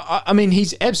 I mean,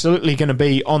 he's absolutely going to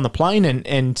be on the plane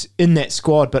and in that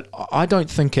squad, but I don't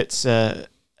think it's a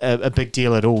big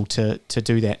deal at all to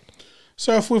do that.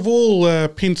 So if we've all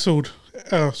in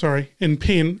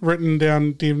pen, written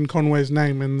down Devon Conway's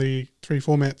name in the 3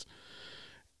 formats,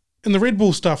 in the Red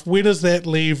Bull stuff, where does that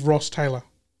leave Ross Taylor?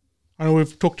 I know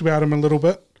we've talked about him a little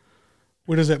bit.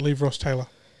 Where does that leave Ross Taylor?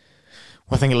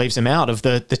 Well, I think it leaves him out of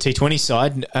the T20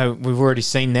 side. We've already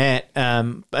seen that.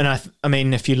 And I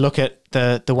mean, if you look at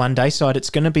the one day side, it's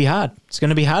going to be hard. It's going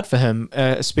to be hard for him,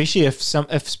 especially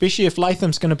if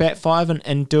Latham's going to bat 5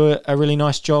 and do a really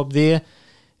nice job there.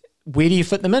 Where do you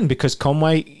fit them in? Because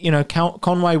Conway,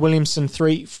 Williamson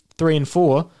 3 and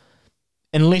 4,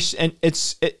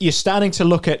 you're starting to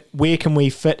look at where can we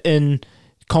fit in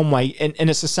Conway, and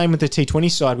it's the same with the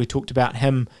T20 side. We talked about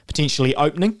him potentially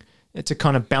opening to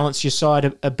kind of balance your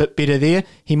side a bit better there.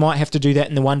 He might have to do that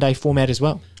in the one-day format as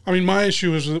well. I mean, my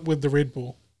issue is with the Red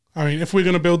Bull. I mean, if we're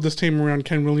going to build this team around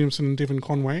Kane Williamson and Devon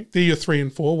Conway, they're your 3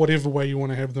 and 4, whatever way you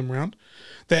want to have them around.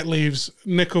 That leaves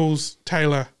Nichols,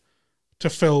 Taylor to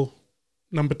fill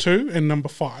number 2 and number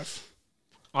 5.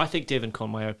 I think Devon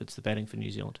Conway opens the batting for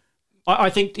New Zealand. I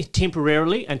think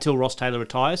temporarily until Ross Taylor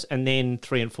retires, and then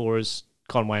 3 and 4 is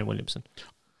Conway and Williamson.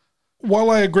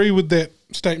 While I agree with that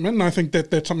statement, and I think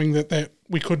that that's something that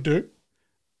we could do,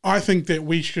 I think that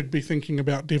we should be thinking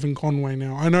about Devon Conway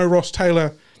now. I know Ross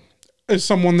Taylor is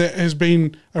someone that has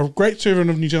been a great servant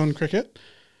of New Zealand cricket.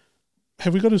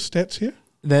 Have we got his stats here?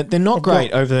 They're not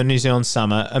great over the New Zealand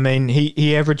summer. I mean,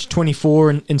 he averaged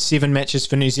 24 in 7 matches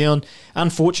for New Zealand.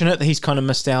 Unfortunate that he's kind of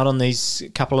missed out on these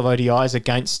couple of ODIs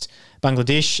against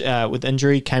Bangladesh with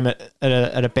injury, came at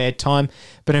a bad time.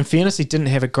 But in fairness, he didn't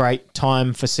have a great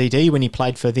time for CD when he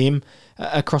played for them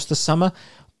across the summer.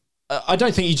 I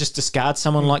don't think you just discard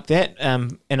someone like that.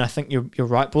 And I think you're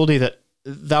right, Baldy, that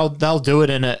they'll do it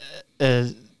in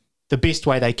the best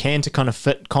way they can to kind of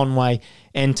fit Conway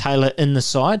and Taylor in the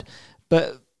side.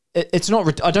 But it's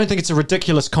not. I don't think it's a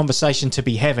ridiculous conversation to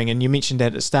be having. And you mentioned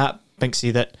at the start,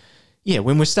 Binksy, that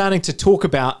when we're starting to talk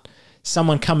about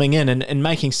someone coming in and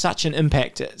making such an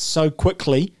impact so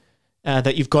quickly,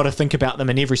 that you've got to think about them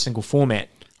in every single format.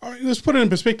 Let's put it in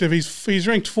perspective. He's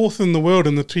ranked 4th in the world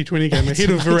in the T20 game, ahead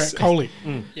of Virat Kohli.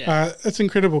 It's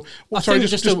incredible. Sorry,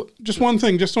 just one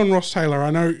thing, just on Ross Taylor.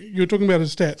 I know you were talking about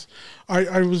his stats.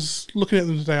 I was looking at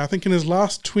them today. I think in his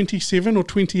last 27 or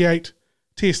 28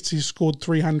 tests, he's scored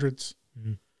 300s.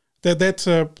 That's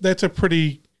a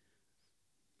pretty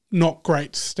not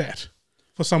great stat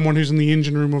for someone who's in the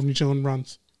engine room of New Zealand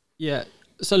runs. Yeah.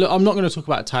 So look, I'm not going to talk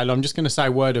about Taylor. I'm just going to say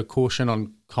a word of caution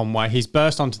on Conway. He's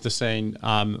burst onto the scene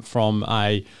from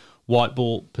a white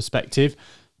ball perspective.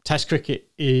 Test cricket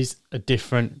is a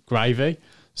different gravy.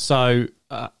 So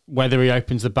whether he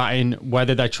opens the batting,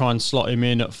 whether they try and slot him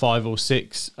in at 5 or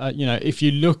 6, if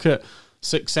you look at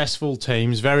successful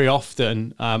teams, very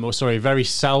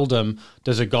seldom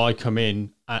does a guy come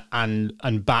in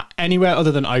and bat anywhere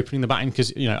other than opening the batting,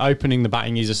 because opening the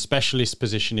batting is a specialist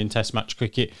position in Test match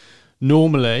cricket.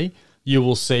 Normally, you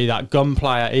will see that gun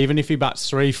player, even if he bats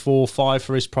 3, 4, 5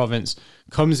 for his province,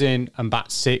 comes in and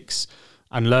bats 6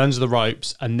 and learns the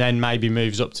ropes and then maybe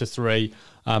moves up to 3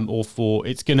 or 4.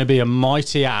 It's going to be a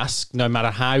mighty ask, no matter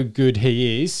how good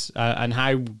he is and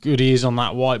how good he is on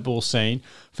that white ball scene,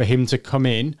 for him to come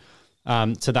in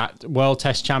to that World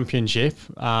Test Championship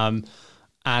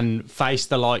and face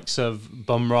the likes of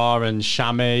Bumrah and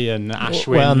Shami and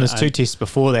Ashwin. Well, and there's 2 tests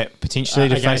before that, potentially,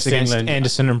 to face against England.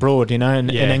 Anderson and Broad, in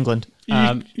England.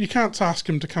 You can't ask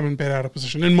him to come and bat out of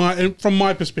position. From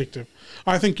my perspective,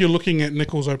 I think you're looking at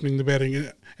Nichols opening the batting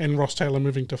and Ross Taylor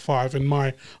moving to 5 in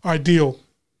my ideal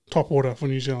top order for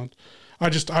New Zealand.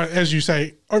 As you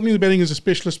say, opening the batting is a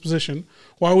specialist position.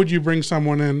 Why would you bring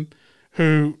someone in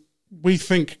who we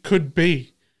think could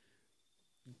be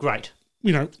great?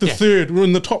 Third, we're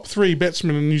in the top 3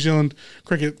 batsmen in New Zealand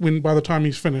cricket by the time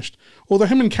he's finished. Although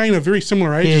him and Kane are very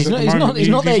similar ages at the moment. He's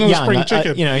not that young. Spring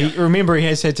chicken. Remember, he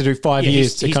has had to do 5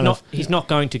 years to kind of... He's not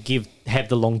going to have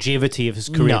the longevity of his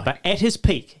career, No. but at his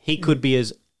peak, he could be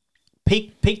as...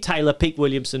 Peak Taylor, peak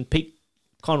Williamson, peak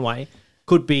Conway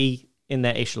could be in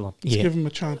that echelon. Let's give him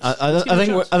a chance. I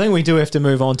think we do have to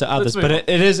move on to others, but it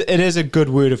is a good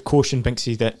word of caution,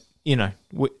 Binksy, that,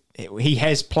 he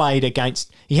has played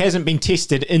against... He hasn't been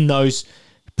tested in those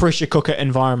pressure cooker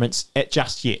environments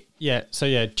just yet. Yeah,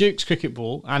 so Duke's cricket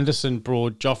ball, Anderson,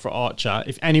 Broad, Jofra Archer.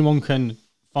 If anyone can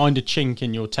find a chink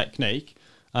in your technique,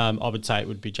 I would say it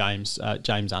would be James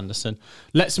Anderson.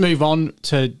 Let's move on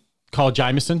to Kyle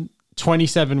Jamieson.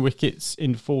 27 wickets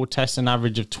in 4 tests, an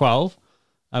average of 12.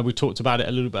 We talked about it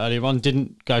a little bit earlier on.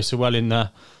 Didn't go so well in the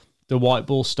white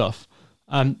ball stuff.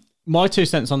 My 2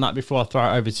 cents on that before I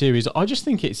throw it over to you is I just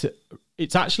think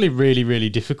it's actually really, really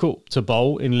difficult to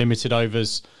bowl in limited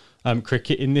overs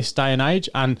cricket in this day and age.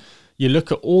 And you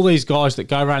look at all these guys that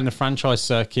go around the franchise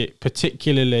circuit,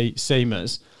 particularly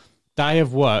seamers, they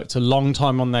have worked a long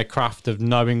time on their craft of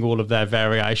knowing all of their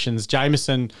variations.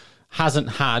 Jamieson hasn't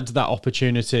had that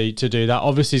opportunity to do that.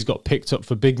 Obviously, he's got picked up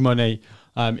for big money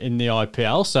in the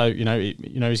IPL, so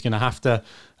he's going to have to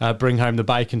bring home the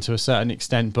bacon to a certain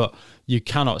extent. But you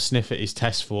cannot sniff at his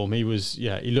test form. He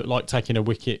looked like taking a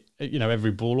wicket,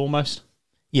 every ball almost.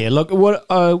 Yeah, look, what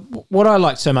I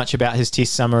liked so much about his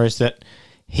test summer is that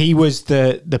he was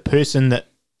the person that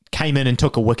came in and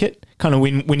took a wicket. Kind of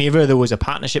whenever there was a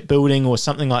partnership building or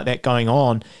something like that going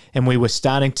on, and we were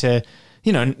starting to,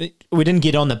 we didn't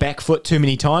get on the back foot too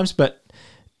many times, but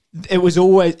it was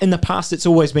always, in the past, it's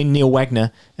always been Neil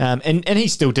Wagner, and he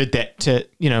still did that to,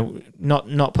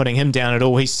 not putting him down at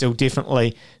all. He's still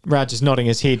definitely, Raj is nodding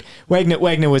his head.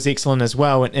 Wagner was excellent as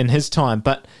well in his time,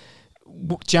 but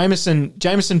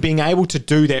Jamieson being able to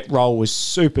do that role was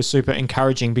super, super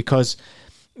encouraging because,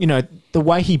 the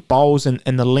way he bowls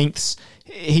and the lengths,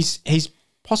 he's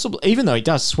possibly, even though he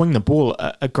does swing the ball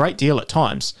a great deal at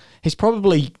times, he's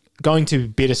probably going to be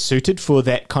better suited for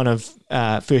that kind of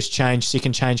first change,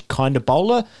 second change kind of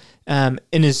bowler in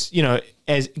his,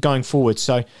 as going forward.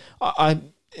 So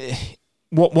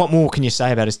what more can you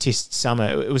say about his test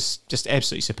summer? It was just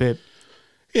absolutely superb.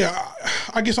 Yeah,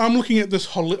 I guess I'm looking at this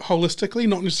holistically,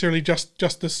 not necessarily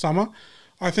just this summer.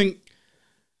 I think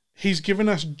he's given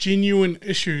us genuine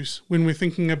issues when we're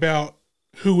thinking about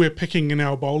who we're picking in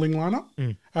our bowling lineup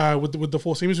with the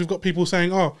four seamers. We've got people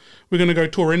saying, "Oh, we're going to go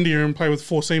tour India and play with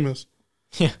four seamers."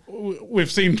 Yeah,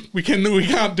 we've seen we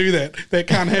can't do that. That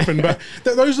can't happen. But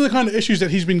those are the kind of issues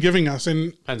that he's been giving us.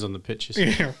 And Depends on the pitches.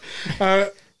 yeah,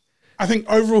 I think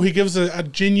overall he gives a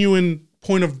genuine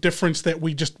point of difference that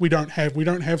we don't have. We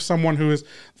don't have someone who is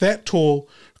that tall,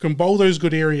 who can bowl those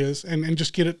good areas and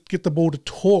just get the ball to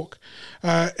talk.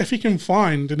 If he can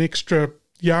find an extra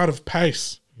yard of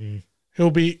pace,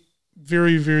 he'll be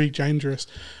very, very dangerous.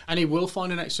 And he will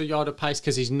find an extra yard of pace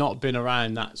because he's not been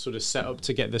around that sort of setup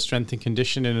to get the strength and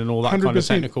conditioning and all that kind of 100%.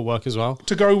 technical work as well.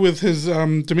 To go with his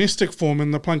domestic form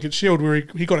in the Plunkett Shield, where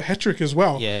he got a hat-trick as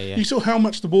well. Yeah. You saw how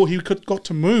much the ball he got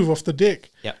to move off the deck.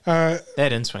 Yeah.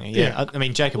 that in-swinger. Yeah. I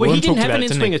mean, Jacob Well, he William didn't talked have about an it,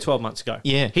 didn't in-swinger he? 12 months ago.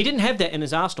 Yeah. He didn't have that in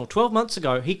his arsenal. 12 months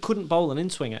ago, he couldn't bowl an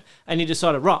in-swinger. And he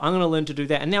decided, right, I'm going to learn to do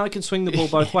that. And now he can swing the ball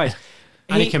both ways.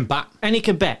 And he can bat. And he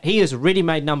can bat. He is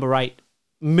ready-made number 8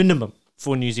 minimum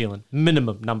for New Zealand.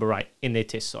 Minimum number 8 in their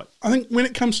test side. I think when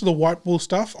it comes to the white ball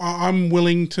stuff, I'm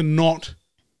willing to not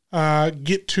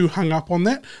get too hung up on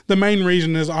that. The main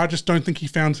reason is I just don't think he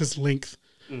found his length.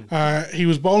 He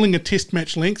was bowling a test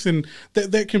match length, and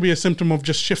that can be a symptom of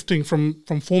just shifting from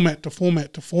format to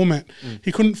format to format.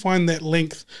 He couldn't find that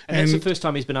length. And that's the first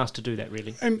time he's been asked to do that,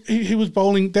 really. And he was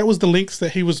bowling, that was the length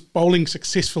that he was bowling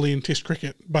successfully in test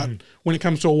cricket. But when it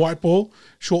comes to a white ball,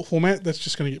 short format, that's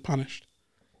just going to get punished.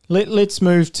 Let's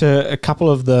move to a couple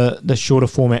of the shorter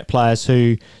format players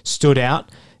who stood out.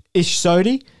 Ish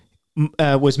Sodhi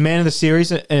was man of the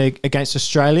series against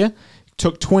Australia,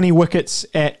 took 20 wickets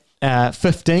at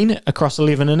 15 across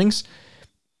 11 innings.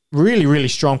 Really, really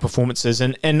strong performances.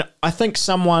 And I think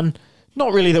someone,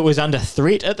 not really that was under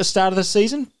threat at the start of the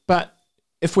season, but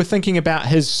if we're thinking about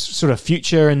his sort of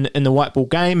future in the white ball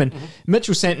game, and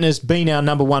Mitchell Santner's been our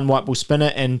number one white ball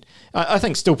spinner, and I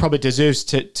think still probably deserves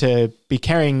to be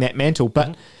carrying that mantle.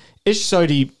 But Ish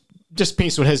Sodhi just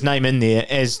penciled his name in there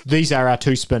as these are our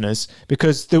two spinners,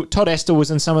 because Todd Astle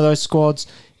was in some of those squads.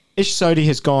 Ish Sodhi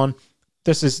has gone,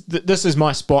 this is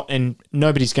my spot, and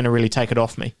nobody's going to really take it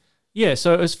off me. Yeah,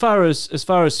 so as far as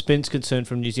spin's concerned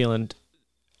from New Zealand,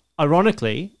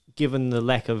 ironically, given the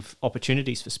lack of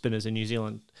opportunities for spinners in New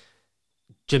Zealand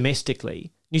domestically,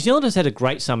 New Zealand has had a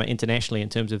great summer internationally in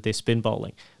terms of their spin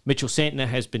bowling. Mitchell Santner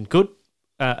has been good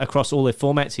across all their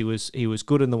formats. He was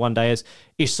good in the one-dayers.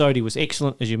 Ish Sodhi was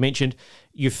excellent, as you mentioned.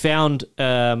 You found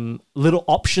little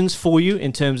options for you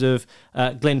in terms of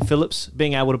Glenn Phillips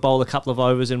being able to bowl a couple of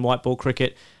overs in white ball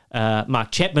cricket,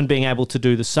 Mark Chapman being able to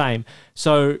do the same.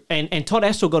 So and Todd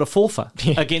Astle got a four-for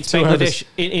against Bangladesh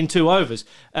in 2 overs.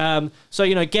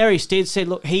 So Gary Stead said,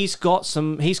 look, he's got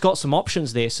some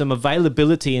options there, some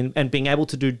availability and being able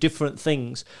to do different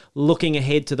things. Looking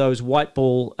ahead to those white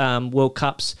ball World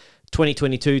Cups,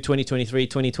 2022, 2023,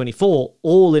 2024,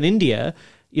 all in India.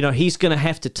 He's going to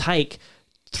have to take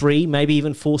 3, maybe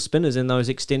even 4 spinners in those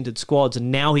extended squads,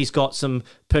 and now he's got some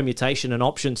permutation and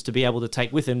options to be able to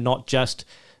take with him, not just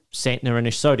Santner and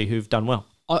Ish Sodhi, who've done well.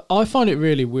 I find it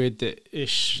really weird that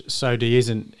Ish Sodhi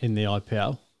isn't in the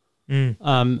IPL.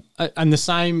 And the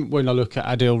same when I look at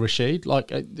Adil Rashid.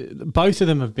 Like both of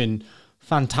them have been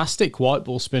fantastic white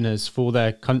ball spinners for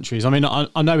their countries. I mean,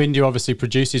 I know India obviously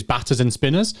produces batters and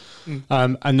spinners,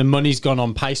 and the money's gone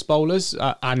on pace bowlers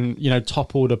and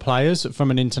top order players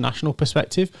from an international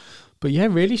perspective. But yeah,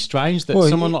 really strange that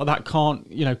someone like that can't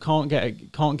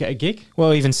get a gig.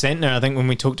 Well, even Santner, I think when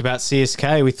we talked about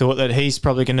CSK, we thought that he's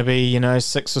probably going to be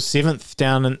 6th or 7th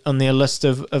down on their list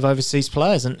of overseas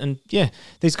players. And yeah,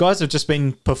 these guys have just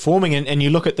been performing. And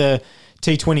you look at the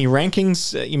T20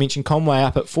 rankings, you mentioned Conway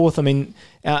up at 4th. I mean,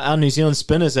 our New Zealand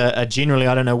spinners are generally,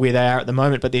 I don't know where they are at the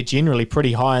moment, but they're generally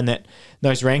pretty high in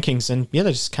those rankings. And yeah,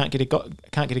 they just can't get a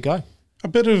go. A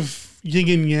bit of yin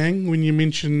and yang when you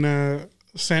mention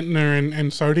Santner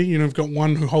and Sodhi. You've got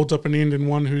one who holds up an end and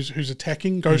one who's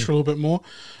attacking, goes for a little bit more.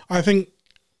 I think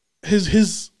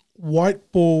his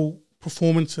white ball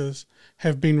performances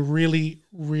have been really,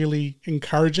 really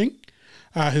encouraging.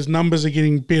 His numbers are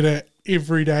getting better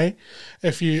every day.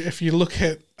 If you look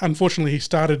at, unfortunately, he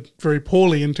started very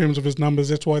poorly in terms of his numbers.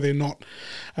 That's why they're not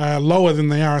lower than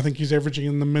they are. I think he's averaging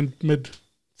in the mid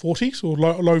 40s or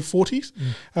low 40s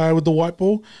with the white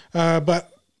ball. But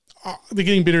they're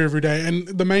getting better every day. And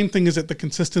the main thing is that the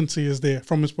consistency is there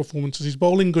from his performances. He's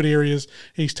bowling good areas.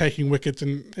 He's taking wickets.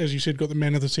 And as you said, got the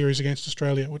man of the series against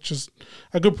Australia, which is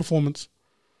a good performance.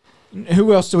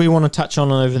 Who else do we want to touch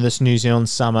on over this New Zealand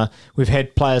summer? We've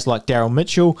had players like Daryl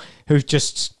Mitchell who've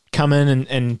just come in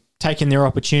and taken their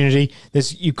opportunity.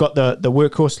 You've got the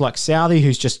workhorse like Southey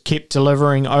who's just kept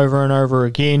delivering over and over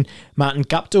again. Martin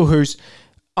Guptill, who's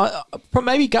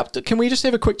Maybe Guptill. Can we just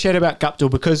have a quick chat about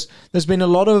Guptill, because there's been a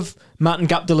lot of Martin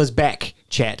Guptill is back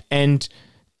chat, and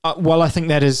while I think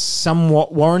that is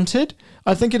somewhat warranted,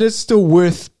 I think it is still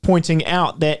worth pointing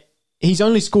out that he's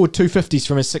only scored 250s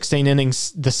from his 16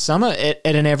 innings this summer at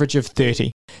an average of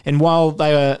 30. And while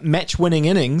they are match-winning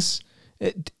innings,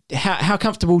 how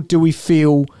comfortable do we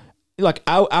feel? Like,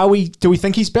 do we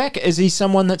think he's back? Is he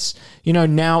someone that's,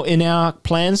 now in our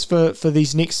plans for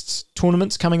these next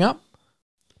tournaments coming up?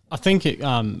 I think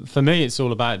for me, it's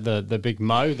all about the big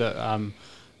mo that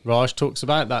Raj talks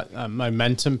about, that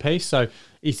momentum piece. So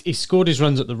he's scored his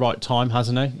runs at the right time,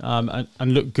 hasn't he?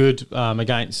 And looked good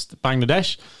against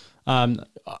Bangladesh.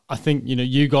 I think,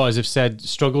 you guys have said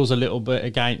struggles a little bit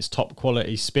against top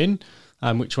quality spin,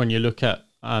 which when you look at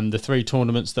the 3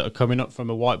 tournaments that are coming up from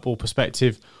a white ball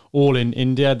perspective, all in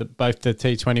India, both the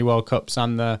T20 World Cups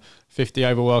and the 50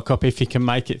 over World Cup, if he can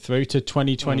make it through to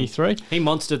 2023. He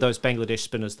monstered those Bangladesh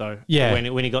spinners though. Yeah.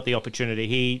 When he got the opportunity,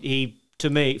 he for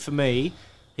me,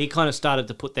 he kind of started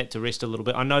to put that to rest a little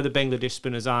bit. I know the Bangladesh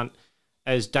spinners aren't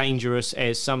as dangerous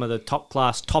as some of the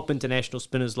top international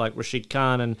spinners like Rashid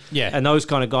Khan and those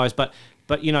kind of guys, but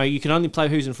you can only play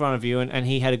who's in front of you, and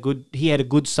he had a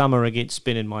good summer against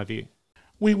spin in my view.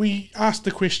 We asked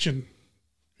the question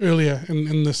earlier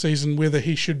in the season whether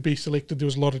he should be selected. There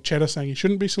was a lot of chatter saying he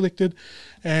shouldn't be selected,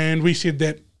 and we said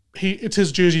that it's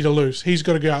his jersey to lose. He's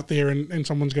got to go out there and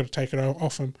someone's got to take it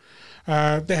off him.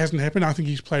 That hasn't happened. I think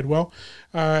he's played well.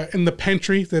 In the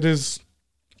pantry that is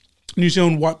New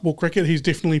Zealand white ball cricket, he's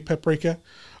definitely paprika.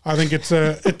 I think it's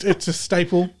a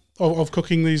staple of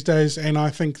cooking these days, and I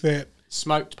think that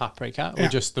smoked paprika or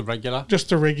just the regular? Just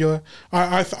the regular.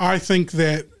 I think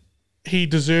that he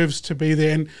deserves to be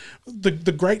there. And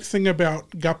the great thing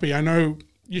about Guppy, I know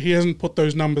he hasn't put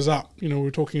those numbers up.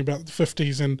 We're talking about the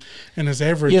 50s and his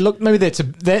average. Yeah, look, maybe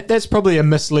that's probably a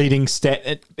misleading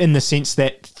stat in the sense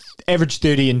that average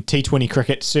 30 in T20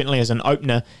 cricket, certainly as an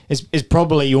opener, is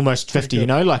probably almost 50.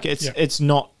 It's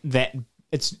not that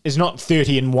it's not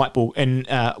 30 in white ball in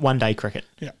one day cricket.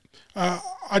 Yeah,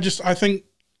 I think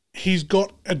he's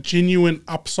got a genuine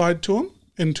upside to him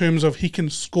in terms of he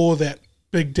can score that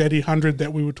Big Daddy 100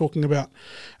 that we were talking about.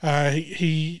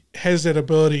 He has that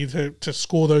ability to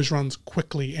score those runs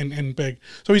quickly and big.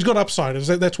 So he's got upside.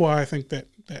 That's why I think that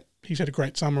he's had a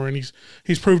great summer, and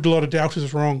he's proved a lot of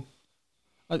doubters wrong.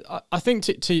 I think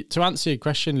to answer your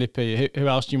question, Lippy, who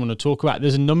else do you want to talk about?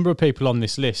 There's a number of people on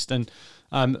this list, and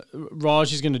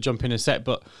Raj is going to jump in a sec,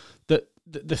 but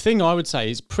the thing I would say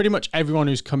is pretty much everyone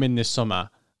who's come in this summer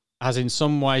has in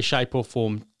some way, shape or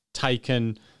form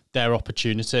taken their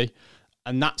opportunity.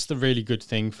 And that's the really good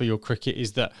thing for your cricket,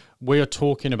 is that we are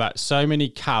talking about so many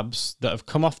cabs that have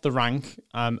come off the rank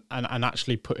and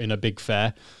actually put in a big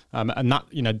fair. And that,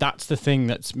 that's the thing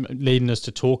that's leading us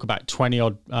to talk about 20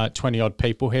 odd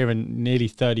people here and nearly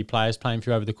 30 players playing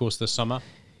for you over the course of the summer.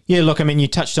 Yeah, look, I mean, you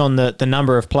touched on the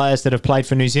number of players that have played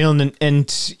for New Zealand,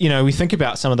 and we think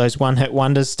about some of those one-hit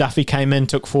wonders. Duffy came in,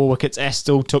 took 4 wickets.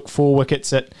 Astle took 4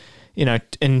 wickets at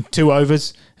in 2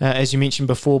 overs, as you mentioned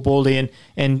before, Baldy.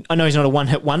 And I know he's not a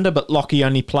one-hit wonder, but Lockie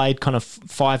only played kind of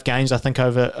 5 games, I think,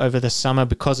 over the summer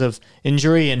because of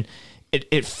injury. And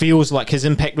it feels like his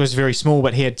impact was very small,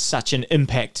 but he had such an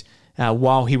impact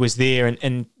while he was there.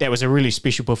 And that was a really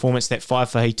special performance, that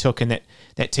 5-for he took in that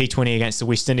T20 against the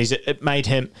West Indies. It made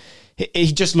him...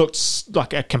 He just looked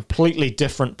like a completely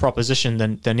different proposition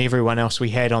than everyone else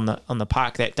we had on the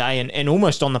park that day, and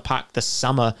almost on the park this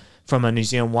summer from a New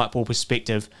Zealand white ball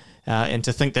perspective. And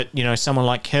to think that someone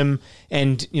like him,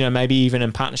 and maybe even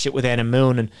in partnership with Adam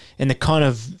Milne, and the kind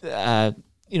of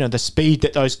the speed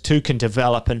that those two can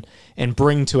develop and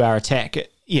bring to our attack,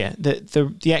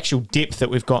 the actual depth that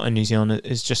we've got in New Zealand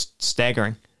is just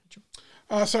staggering.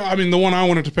 The one I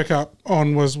wanted to pick up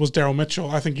on was Daryl Mitchell.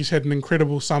 I think he's had an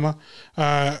incredible summer.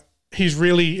 He's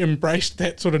really embraced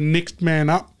that sort of next man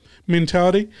up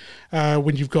mentality.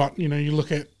 When you've got, you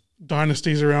look at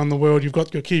dynasties around the world, you've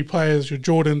got your key players, your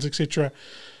Jordans, etc.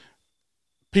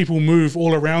 People move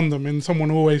all around them, and someone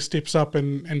always steps up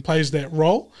and plays that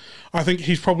role. I think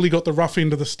he's probably got the rough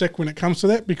end of the stick when it comes to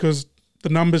that, because the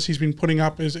numbers he's been putting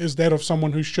up is that of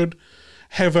someone who should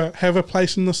have a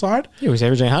place in the side. He was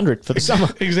averaging 100 for the summer.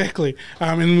 Exactly.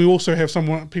 And we also have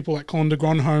people like Colin de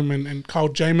Gronholm and Kyle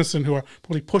Jamieson who are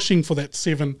probably pushing for that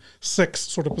 7-6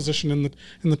 sort of position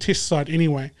in the test side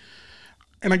anyway.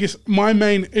 And I guess my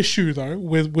main issue, though,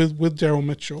 with Daryl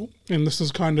Mitchell, and this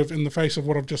is kind of in the face of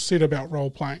what I've just said about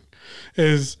role playing,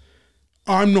 is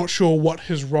I'm not sure what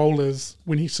his role is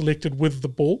when he's selected with the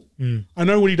ball. I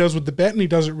know what he does with the bat, and he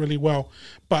does it really well.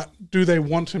 But do they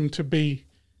want him to be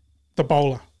the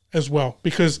bowler as well?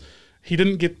 Because He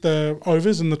didn't get the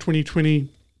overs in the 2020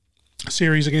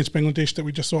 series against Bangladesh that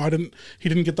we just saw. He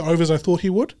didn't get the overs I thought he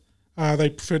would. They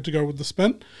preferred to go with the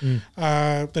spin.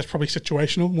 That's probably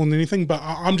situational more than anything, but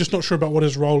I'm just not sure about what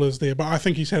his role is there. But I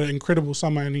think he's had an incredible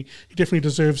summer, and he definitely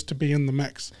deserves to be in the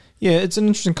mix. Yeah, it's an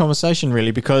interesting conversation, really,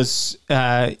 because,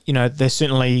 they're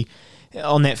certainly,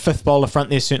 on that fifth bowler front,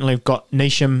 they've certainly got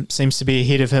Neesham seems to be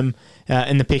ahead of him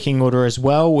in the pecking order as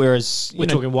well, whereas... We're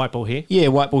talking white ball here. Yeah,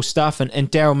 white ball stuff,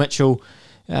 and Daryl Mitchell...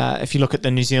 if you look at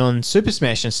the New Zealand Super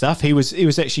Smash and stuff, he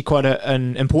was actually quite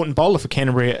an important bowler for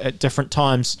Canterbury at different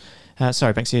times.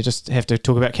 Sorry, Banksy, I just have to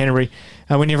talk about Canterbury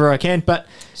whenever I can. But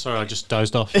sorry, I just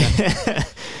dozed off. Yeah.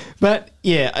 But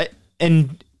yeah,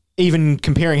 and even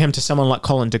comparing him to someone like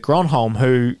Colin de Gronholm,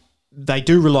 who they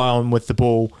do rely on with the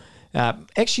ball,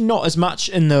 actually not as much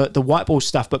in the white ball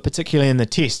stuff, but particularly in the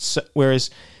tests, whereas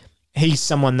he's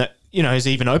someone that has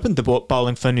even opened the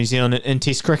bowling for New Zealand in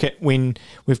Test cricket when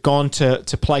we've gone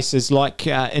to places like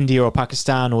India or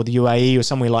Pakistan or the UAE or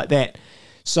somewhere like that.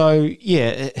 So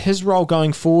yeah, his role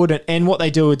going forward and what they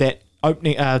do with that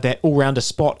opening, that all-rounder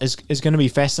spot is going to be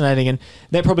fascinating, and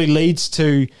that probably leads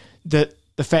to the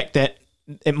fact that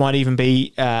it might even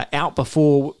be out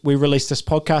before we release this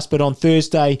podcast. But on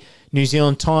Thursday, New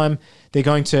Zealand time, they're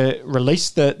going to release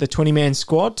the 20-man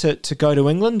squad to go to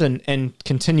England and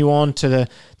continue on to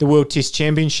the World Test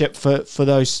Championship for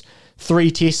those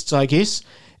 3 tests, I guess.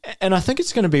 And I think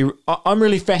it's going to be... I'm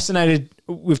really fascinated.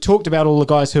 We've talked about all the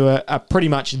guys who are pretty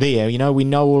much there. We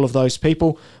know all of those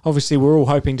people. Obviously, we're all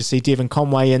hoping to see Devon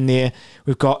Conway in there.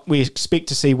 We expect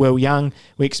to see Will Young.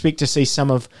 We expect to see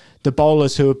some of the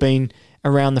bowlers who have been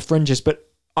around the fringes. But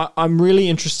I'm really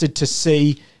interested to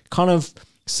see kind of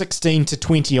 16 to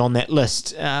 20 on that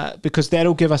list because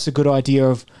that'll give us a good idea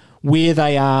of where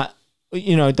they are,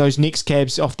 those next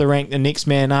cabs off the rank, the next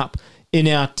man up in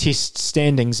our test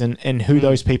standings and who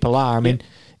those people are. I mean,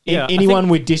 anyone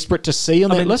we're desperate to see on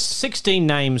that list? 16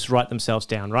 names write themselves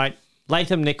down, right?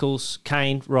 Latham, Nichols,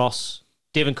 Kane, Ross,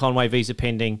 Devon Conway, visa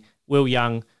pending, Will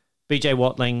Young, BJ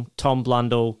Watling, Tom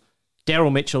Blundell,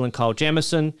 Daryl Mitchell and Kyle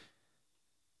Jamieson,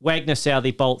 Wagner,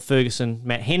 Southey, Bolt, Ferguson,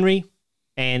 Matt Henry,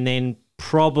 and then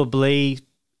probably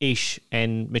Ish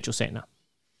and Mitchell Santner.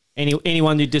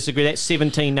 Anyone who disagree? That's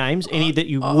 17 names. Any that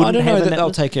you wouldn't have? I don't know that they'll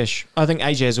list? take Ish. I think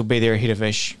Ajaz will be there ahead of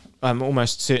Ish. I'm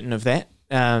almost certain of that.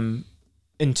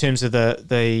 In terms of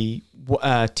the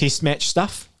test match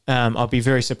stuff, I'll be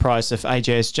very surprised if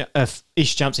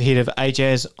Ish jumps ahead of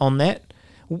Ajaz on that.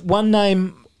 One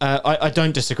name, I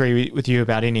don't disagree with you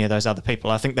about any of those other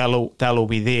people. I think they'll all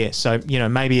be there. So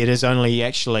maybe it is only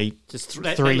actually just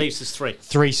that leaves us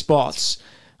 3 spots.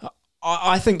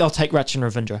 I think they'll take Rachin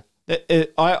Ravindra.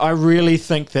 I really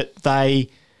think that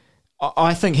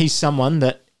I think he's someone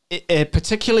that,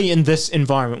 particularly in this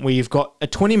environment where you've got a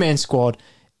 20-man squad,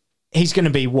 he's going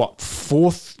to be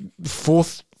fourth,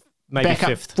 maybe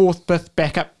backup, fifth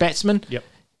backup batsman. Yep.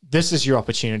 This is your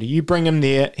opportunity. You bring him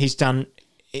there.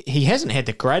 He hasn't had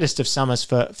the greatest of summers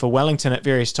for Wellington at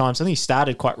various times. I think he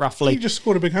started quite roughly. He just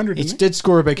scored a big 100, He did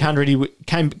score a big 100.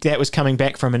 That was coming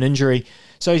back from an injury.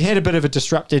 So he had a bit of a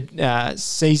disrupted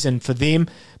season for them,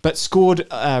 but scored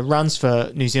runs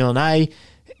for New Zealand A.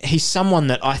 He's someone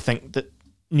that I think that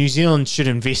New Zealand should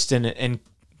invest in and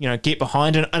get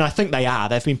behind, and I think they are.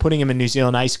 They've been putting him in New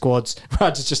Zealand A squads.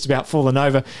 Raj's just about fallen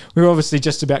over. We're obviously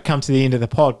just about come to the end of the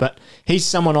pod, but he's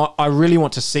someone I really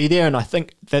want to see there, and I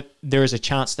think that there is a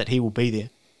chance that he will be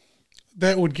there.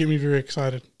 That would get me very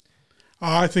excited.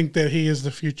 I think that he is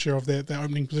the future of that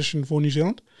opening position for New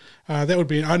Zealand. That would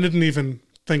be... I didn't even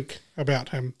think about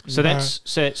him. So that's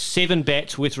 7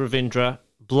 bats with Ravindra.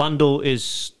 Blundell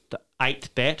is the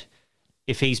 8th bat.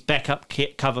 If he's backup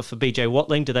cover for BJ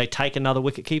Watling, do they take another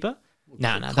wicketkeeper?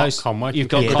 No. Those Conway. You've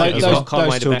got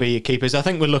those 2 will be your keepers. I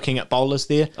think we're looking at bowlers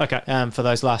there. Okay. For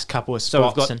those last couple of So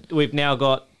spots. we've now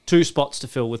got 2 spots to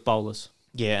fill with bowlers.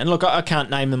 Yeah, and look, I can't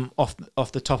name them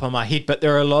off the top of my head, but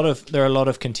there are a lot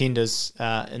of contenders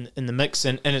in the mix,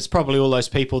 and it's probably all those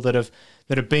people that have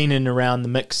been in and around the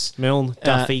mix. Milne,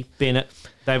 Duffy, Bennett.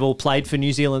 They've all played for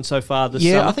New Zealand so far this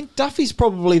summer. summer. I think Duffy's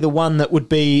probably the one that would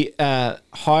be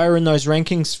higher in those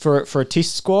rankings for a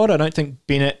test squad. I don't think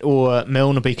Bennett or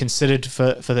Milne will be considered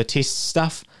for the test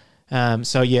stuff.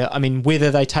 So, yeah, I mean,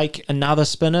 whether they take another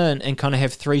spinner and kind of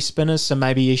have 3 spinners, so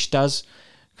maybe Ish does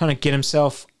kind of get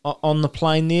himself on the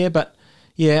plane there. But,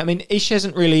 yeah, I mean, Ish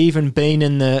hasn't really even been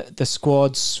in the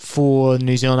squads for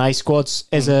New Zealand A squads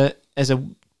as a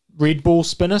red ball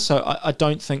spinner, so I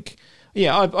don't think...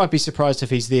 Yeah, I'd be surprised if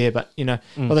he's there, but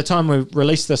by the time we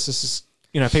release this is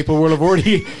people will have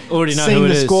already know seen who it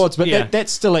the is. squads. But Yeah.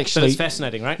 that's still But actually it's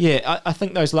fascinating, right? Yeah, I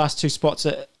think those last 2 spots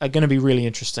are going to be really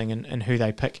interesting in who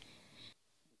they pick.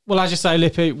 Well, as you say,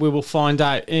 Lippy, we will find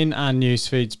out in our news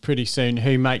feeds pretty soon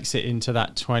who makes it into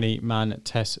that 20-man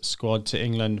test squad to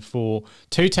England for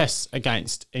 2 tests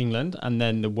against England and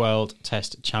then the World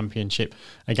Test Championship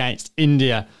against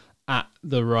India at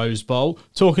the Rose Bowl.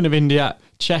 Talking of India,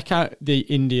 check out the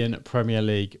Indian Premier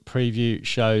League preview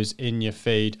shows in your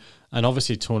feed. And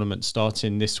obviously tournament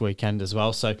starting this weekend as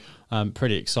well. So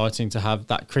pretty exciting to have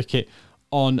that cricket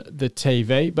on the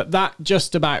TV. But that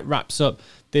just about wraps up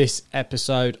this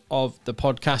episode of the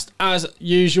podcast. As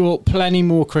usual, plenty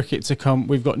more cricket to come.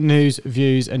 We've got news,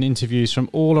 views and interviews from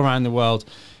all around the world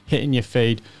hitting your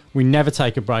feed. We never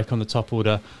take a break on the Top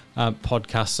Order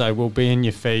podcast, so we'll be in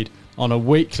your feed on a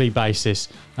weekly basis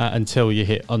until you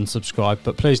hit unsubscribe.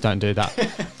 But please don't do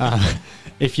that.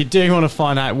 If you do want to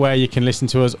find out where you can listen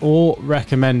to us or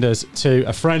recommend us to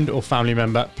a friend or family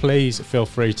member, please feel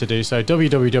free to do so.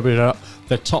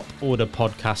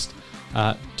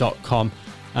 www.thetoporderpodcast.com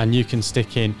and you can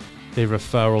stick in the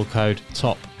referral code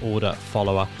Top Order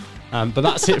Follower. But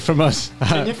that's it from us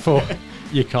for...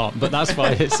 You can't, but that's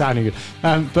why it's sounding good.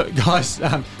 But guys,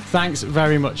 thanks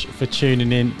very much for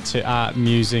tuning in to our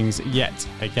musings yet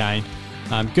again.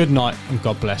 Good night and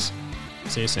God bless.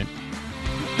 See you soon.